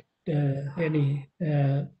not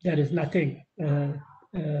there is nothing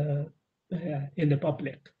in the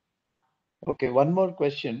public. Okay, one more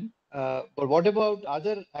question. But what about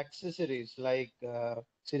other accessories like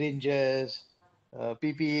syringes,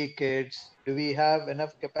 PPE kits? Do we have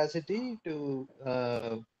enough capacity to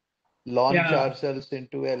launch ourselves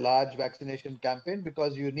into a large vaccination campaign?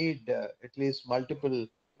 Because you need at least multiple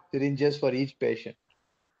syringes for each patient.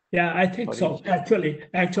 Yeah, I think so.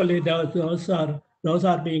 Actually, those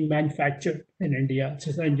are being manufactured in India.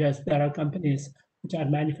 Syringes, there are companies which are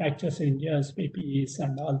manufacturing syringes, PPEs,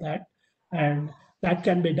 and all that, and that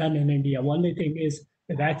can be done in India. Only thing is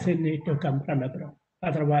the vaccine need to come from abroad.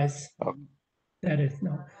 Otherwise, there is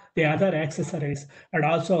no. The other accessories, and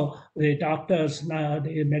also the doctors,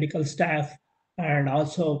 the medical staff, and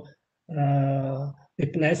also the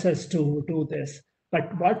places to do this.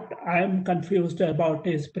 But what I'm confused about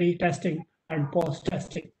is pre-testing and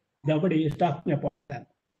post-testing. Nobody is talking about them.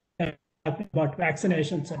 They're talking about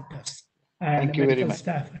vaccination centers. and Thank you very medical much.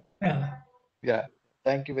 staff. Yeah,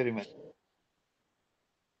 thank you very much.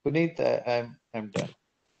 Puneet, I'm done.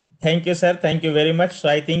 Thank you, sir. Thank you very much. So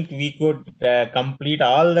I think we could complete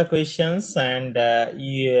all the questions. And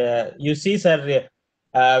you see, sir,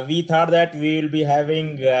 we thought that we will be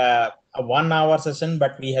having a 1 hour session,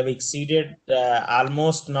 but we have exceeded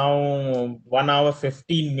almost now 1 hour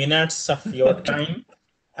 15 minutes of your time.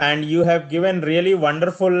 And you have given really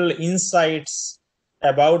wonderful insights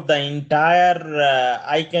about the entire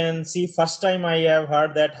I can see first time I have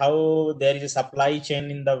heard that how there is a supply chain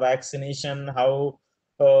in the vaccination, how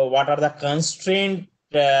what are the constraints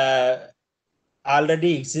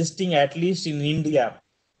already existing, at least in India.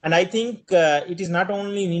 And I think it is not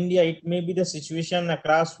only in India, it may be the situation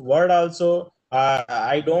across world also.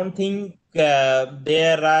 I don't think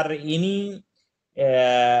there are any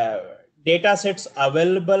data sets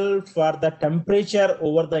available for the temperature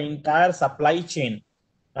over the entire supply chain,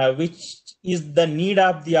 which is the need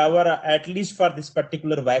of the hour, at least for this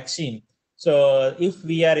particular vaccine. So if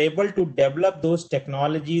we are able to develop those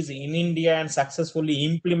technologies in India and successfully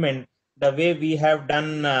implement the way we have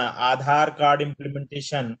done Aadhaar card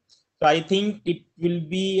implementation, so I think it will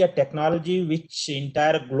be a technology which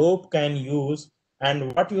entire globe can use.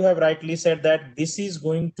 And what you have rightly said, that this is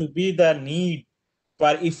going to be the need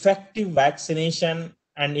for effective vaccination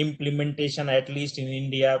and implementation, at least in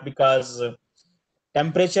India, because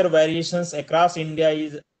temperature variations across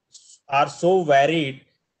India are so varied.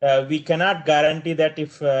 We cannot guarantee that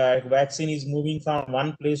if vaccine is moving from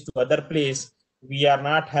one place to other place, we are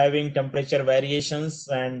not having temperature variations,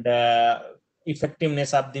 and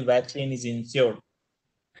effectiveness of the vaccine is ensured.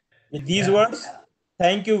 With these words,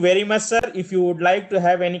 thank you very much, sir. If you would like to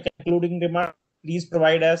have any concluding remarks, please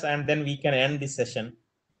provide us, and then we can end this session.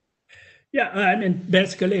 Yeah, I mean,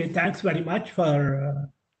 basically, thanks very much for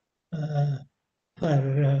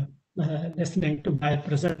listening to my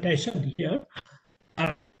presentation here.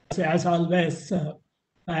 As always,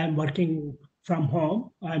 I'm working from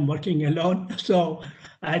home. I'm working alone. So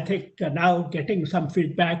I think now getting some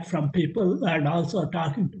feedback from people and also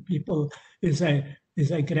talking to people is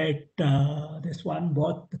a great, this one,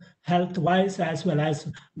 both health-wise as well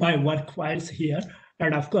as my work-wise here.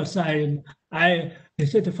 And of course,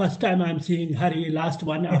 this is the first time I'm seeing Hari after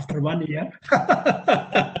 1 year.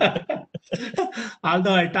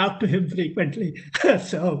 Although I talk to him frequently.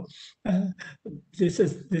 So this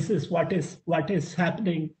is what is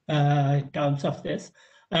happening in terms of this.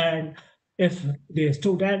 And if the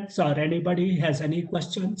students or anybody has any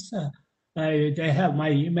questions, they have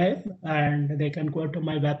my email and they can go to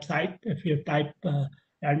my website. If you type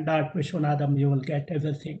Viswanadham, you will get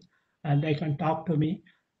everything, and they can talk to me.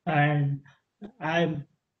 And I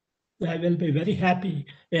will be very happy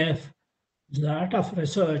if a lot of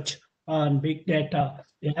research on big data,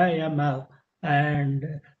 AIML, and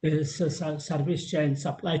this service chain,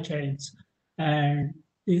 supply chains, and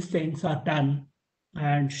these things are done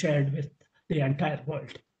and shared with the entire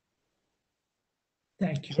world.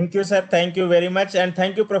 Thank you. Thank you, sir. Thank you very much. And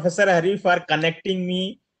thank you, Professor Hari, for connecting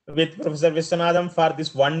me with Professor Viswanadham for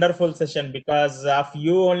this wonderful session. Because of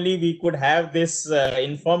you only, we could have this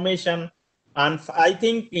information. And I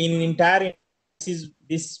think in entire,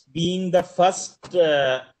 this being the first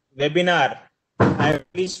webinar, at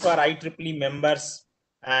least for IEEE members,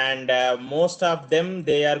 and most of them,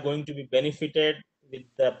 they are going to be benefited with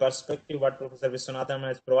the perspective what Professor Viswanadham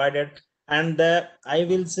has provided. And I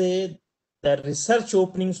will say the research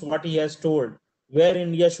openings, what he has told, where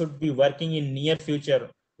India should be working in near future,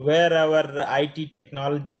 where our IT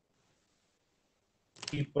technology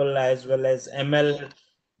people as well as ML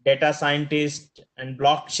data scientists and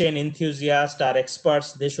blockchain enthusiasts are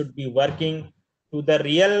experts, they should be working to the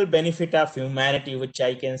real benefit of humanity, which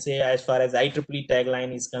I can say as far as IEEE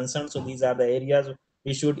tagline is concerned. So these are the areas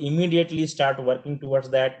we should immediately start working towards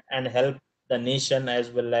that and help the nation as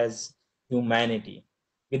well as humanity.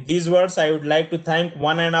 With these words, I would like to thank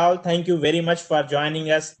one and all. Thank you very much for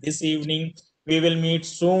joining us this evening. We will meet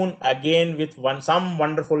soon again with some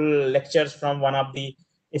wonderful lectures from one of the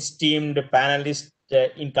esteemed panelists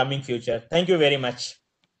in coming future. Thank you very much.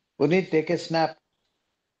 Puneet, take a snap.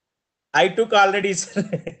 I took already, sir.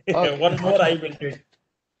 Okay. One more I will do it.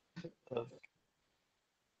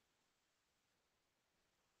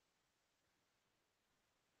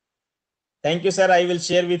 Thank you, sir. I will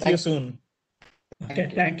share with you soon.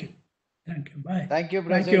 Okay, thank you. Thank you. Bye. Thank you,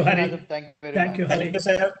 Professor Thank you, Hari. Viswanadham. Thank you very Thank much. you, Hari. Thank you,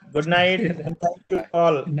 sir. Good night. And thank you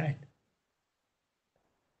all. Good night.